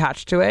very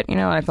attached to it,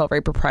 and I felt very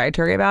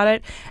proprietary about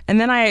it.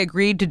 And then I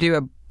agreed to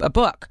do a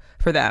book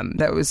for them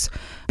that was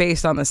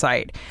based on the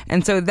site.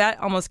 And so that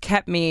almost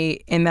kept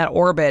me in that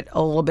orbit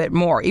a little bit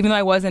more. Even though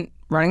I wasn't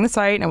running the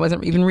site and I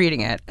wasn't even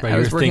reading it, right, I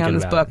was working on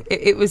this book.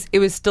 It was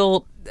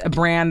still a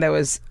brand that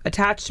was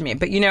attached to me.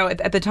 But,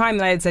 at the time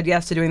that I had said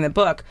yes to doing the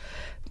book,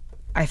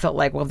 I felt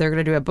like, well, if they're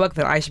going to do a book,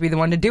 then I should be the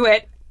one to do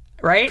it.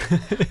 Right?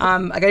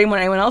 I didn't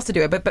want anyone else to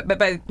do it. But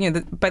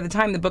by the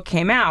time the book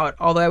came out,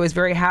 although I was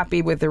very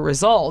happy with the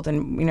result,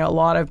 and a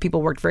lot of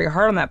people worked very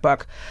hard on that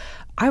book,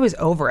 I was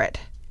over it.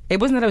 It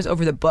wasn't that I was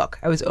over the book.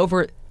 I was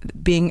over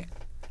being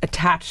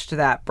attached to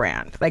that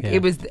brand.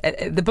 It was,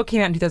 the book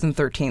came out in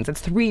 2013, so it's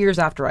 3 years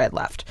after I had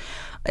left.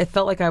 It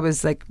felt like I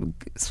was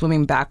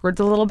swimming backwards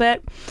a little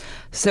bit.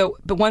 So,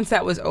 but once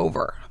that was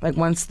over,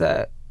 once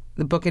the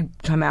book had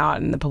come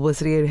out and the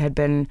publicity had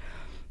been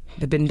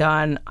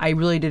done, I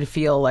really did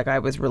feel like I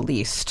was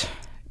released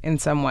in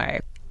some way.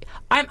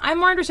 I'm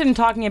more interested in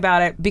talking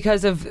about it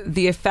because of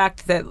the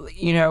effect that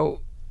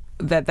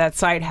that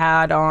site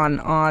had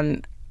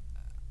on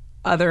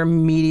other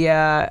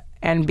media,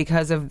 and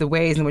because of the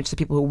ways in which the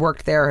people who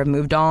worked there have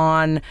moved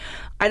on.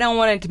 I don't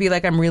want it to be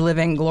like I'm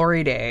reliving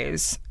glory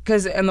days,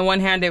 because on the one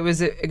hand, it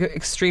was an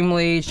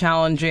extremely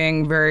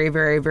challenging, very,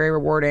 very, very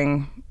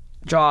rewarding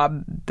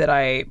job that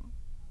I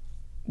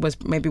was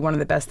maybe one of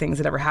the best things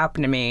that ever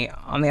happened to me.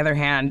 On the other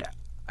hand,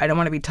 I don't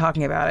want to be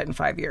talking about it in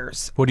 5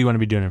 years. What do you want to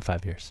be doing in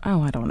 5 years?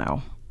 Oh, I don't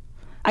know.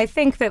 I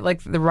think that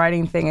the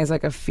writing thing is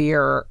a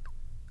fear.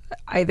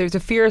 There's a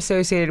fear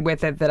associated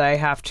with it that I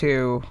have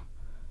to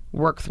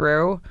work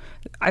through.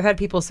 I've had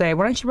people say,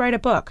 why don't you write a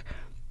book?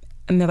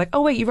 And they're like,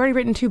 oh wait, you've already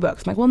written 2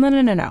 books. I'm like, well,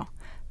 no.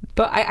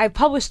 But I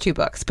published 2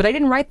 books, but I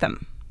didn't write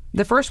them.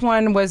 The first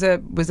one was a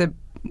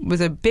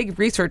big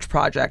research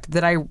project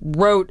that I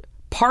wrote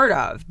part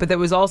of, but that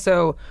was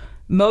also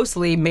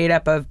mostly made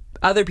up of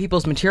other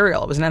people's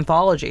material. It was an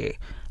anthology,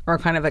 or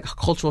kind of like a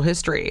cultural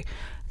history.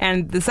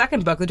 And the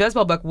second book, the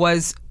Jezebel book,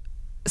 was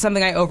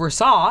something I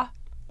oversaw.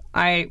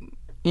 I,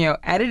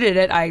 edited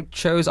it. I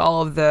chose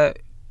all of the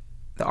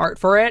art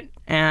for it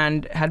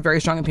and had very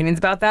strong opinions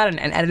about that, and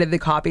edited the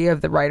copy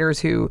of the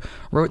writers who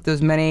wrote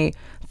those many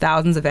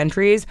thousands of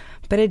entries.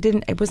 But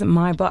it wasn't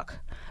my book.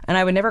 And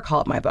I would never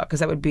call it my book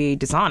because that would be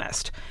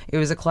dishonest. It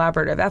was a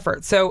collaborative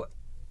effort. So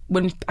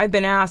when I've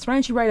been asked, why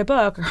don't you write a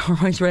book, or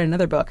why don't you write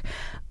another book,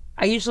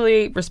 I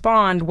usually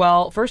respond,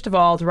 well, first of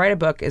all, to write a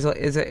book is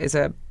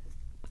a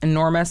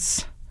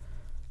enormous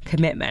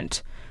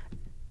commitment.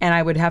 And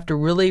I would have to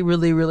really,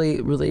 really, really,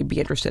 really be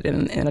interested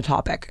in a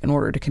topic in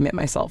order to commit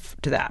myself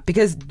to that.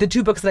 Because the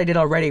 2 books that I did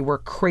already were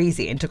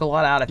crazy and took a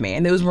lot out of me.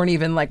 And those weren't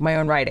even like my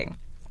own writing.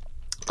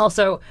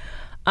 Also,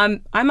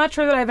 I'm not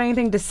sure that I have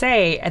anything to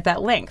say at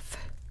that length.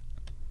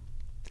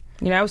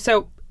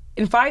 So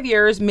in 5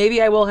 years,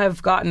 maybe I will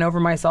have gotten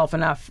over myself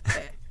enough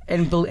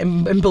and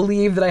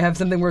believe that I have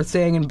something worth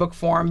saying in book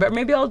form. But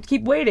maybe I'll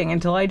keep waiting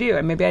until I do.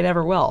 And maybe I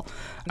never will.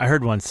 I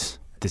heard once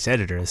this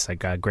editor, this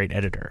like a great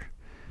editor,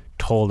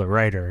 told a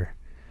writer,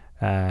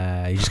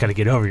 you just got to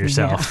get over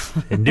yourself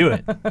and do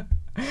it.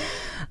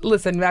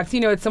 Listen, Max,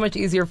 it's so much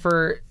easier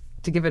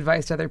to give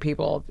advice to other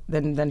people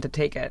than to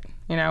take it.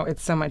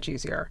 It's so much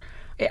easier.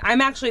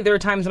 There are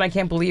times when I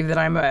can't believe that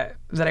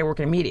that I work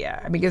in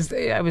media, because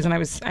I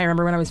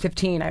remember when I was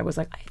 15, I was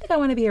like, I think I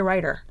want to be a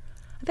writer.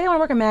 I think I want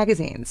to work in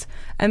magazines.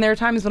 And there are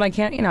times when I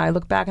can't, I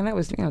look back, and that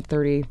was, not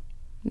 30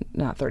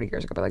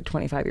 years ago, but like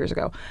 25 years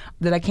ago,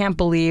 that I can't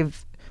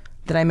believe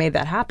that I made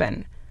that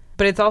happen.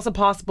 But it's also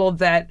possible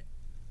that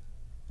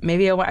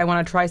maybe I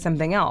want to try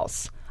something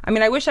else. I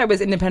mean, I wish I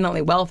was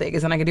independently wealthy,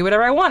 because then I could do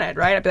whatever I wanted,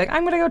 right? I'd be like,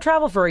 I'm going to go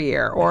travel for a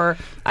year, or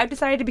I've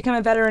decided to become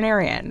a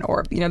veterinarian,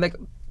 or,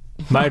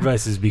 My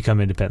advice is become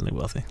independently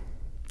wealthy.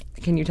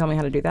 Can you tell me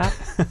how to do that?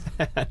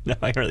 No,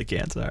 I really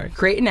can't, sorry.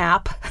 Create an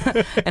app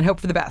and hope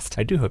for the best.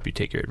 I do hope you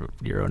take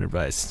your own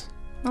advice.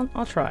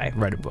 I'll try.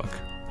 Write a book.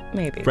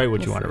 Maybe. Write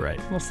what you want to write.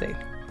 We'll see.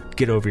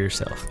 Get over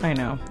yourself. I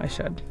know, I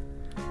should.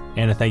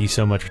 Anna, thank you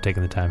so much for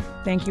taking the time.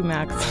 Thank you,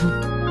 Max.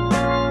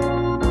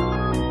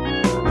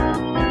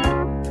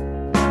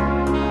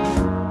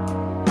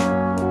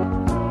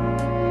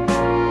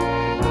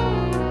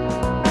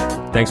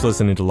 Thanks for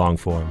listening to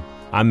Longform.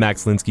 I'm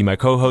Max Linsky. My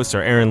co-hosts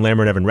are Aaron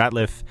Lammer and Evan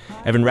Ratliff.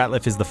 Evan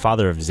Ratliff is the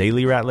father of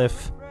Zaylee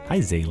Ratliff. Hi,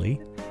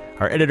 Zaylee.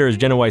 Our editor is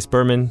Jenna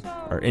Weiss-Berman.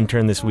 Our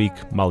intern this week,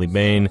 Molly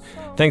Bain.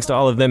 Thanks to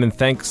all of them, and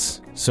thanks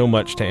so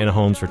much to Anna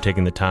Holmes for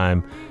taking the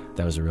time.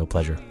 That was a real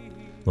pleasure.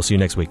 We'll see you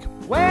next week.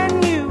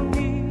 When you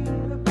need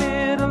a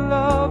bit of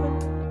loving,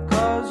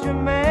 'cause your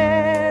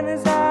man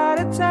is out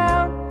of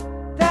town,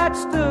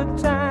 that's the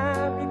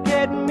time you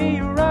get me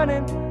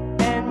running,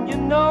 and you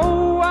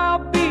know I'll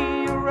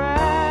be around.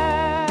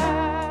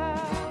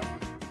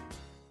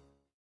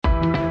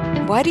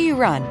 Why do you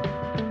run?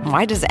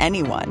 Why does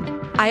anyone?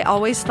 I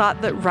always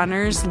thought that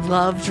runners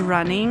loved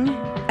running,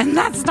 and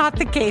that's not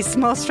the case.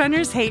 Most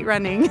runners hate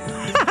running,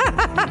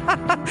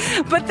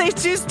 but they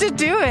choose to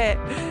do it.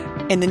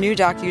 In the new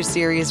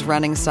docuseries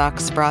Running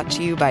Sucks, brought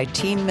to you by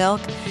Teen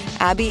Milk,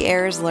 Abby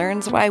Ayers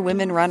learns why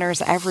women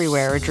runners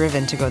everywhere are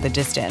driven to go the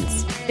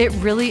distance. It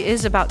really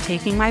is about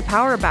taking my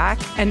power back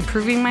and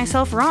proving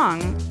myself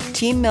wrong.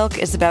 Teen Milk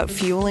is about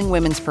fueling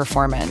women's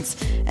performance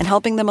and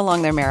helping them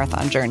along their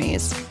marathon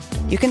journeys.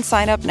 You can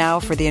sign up now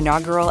for the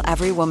inaugural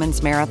Every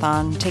Woman's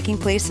Marathon, taking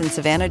place in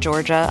Savannah,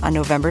 Georgia on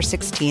November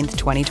 16th,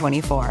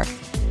 2024.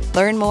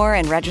 Learn more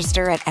and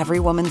register at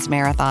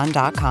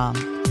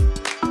everywomansmarathon.com.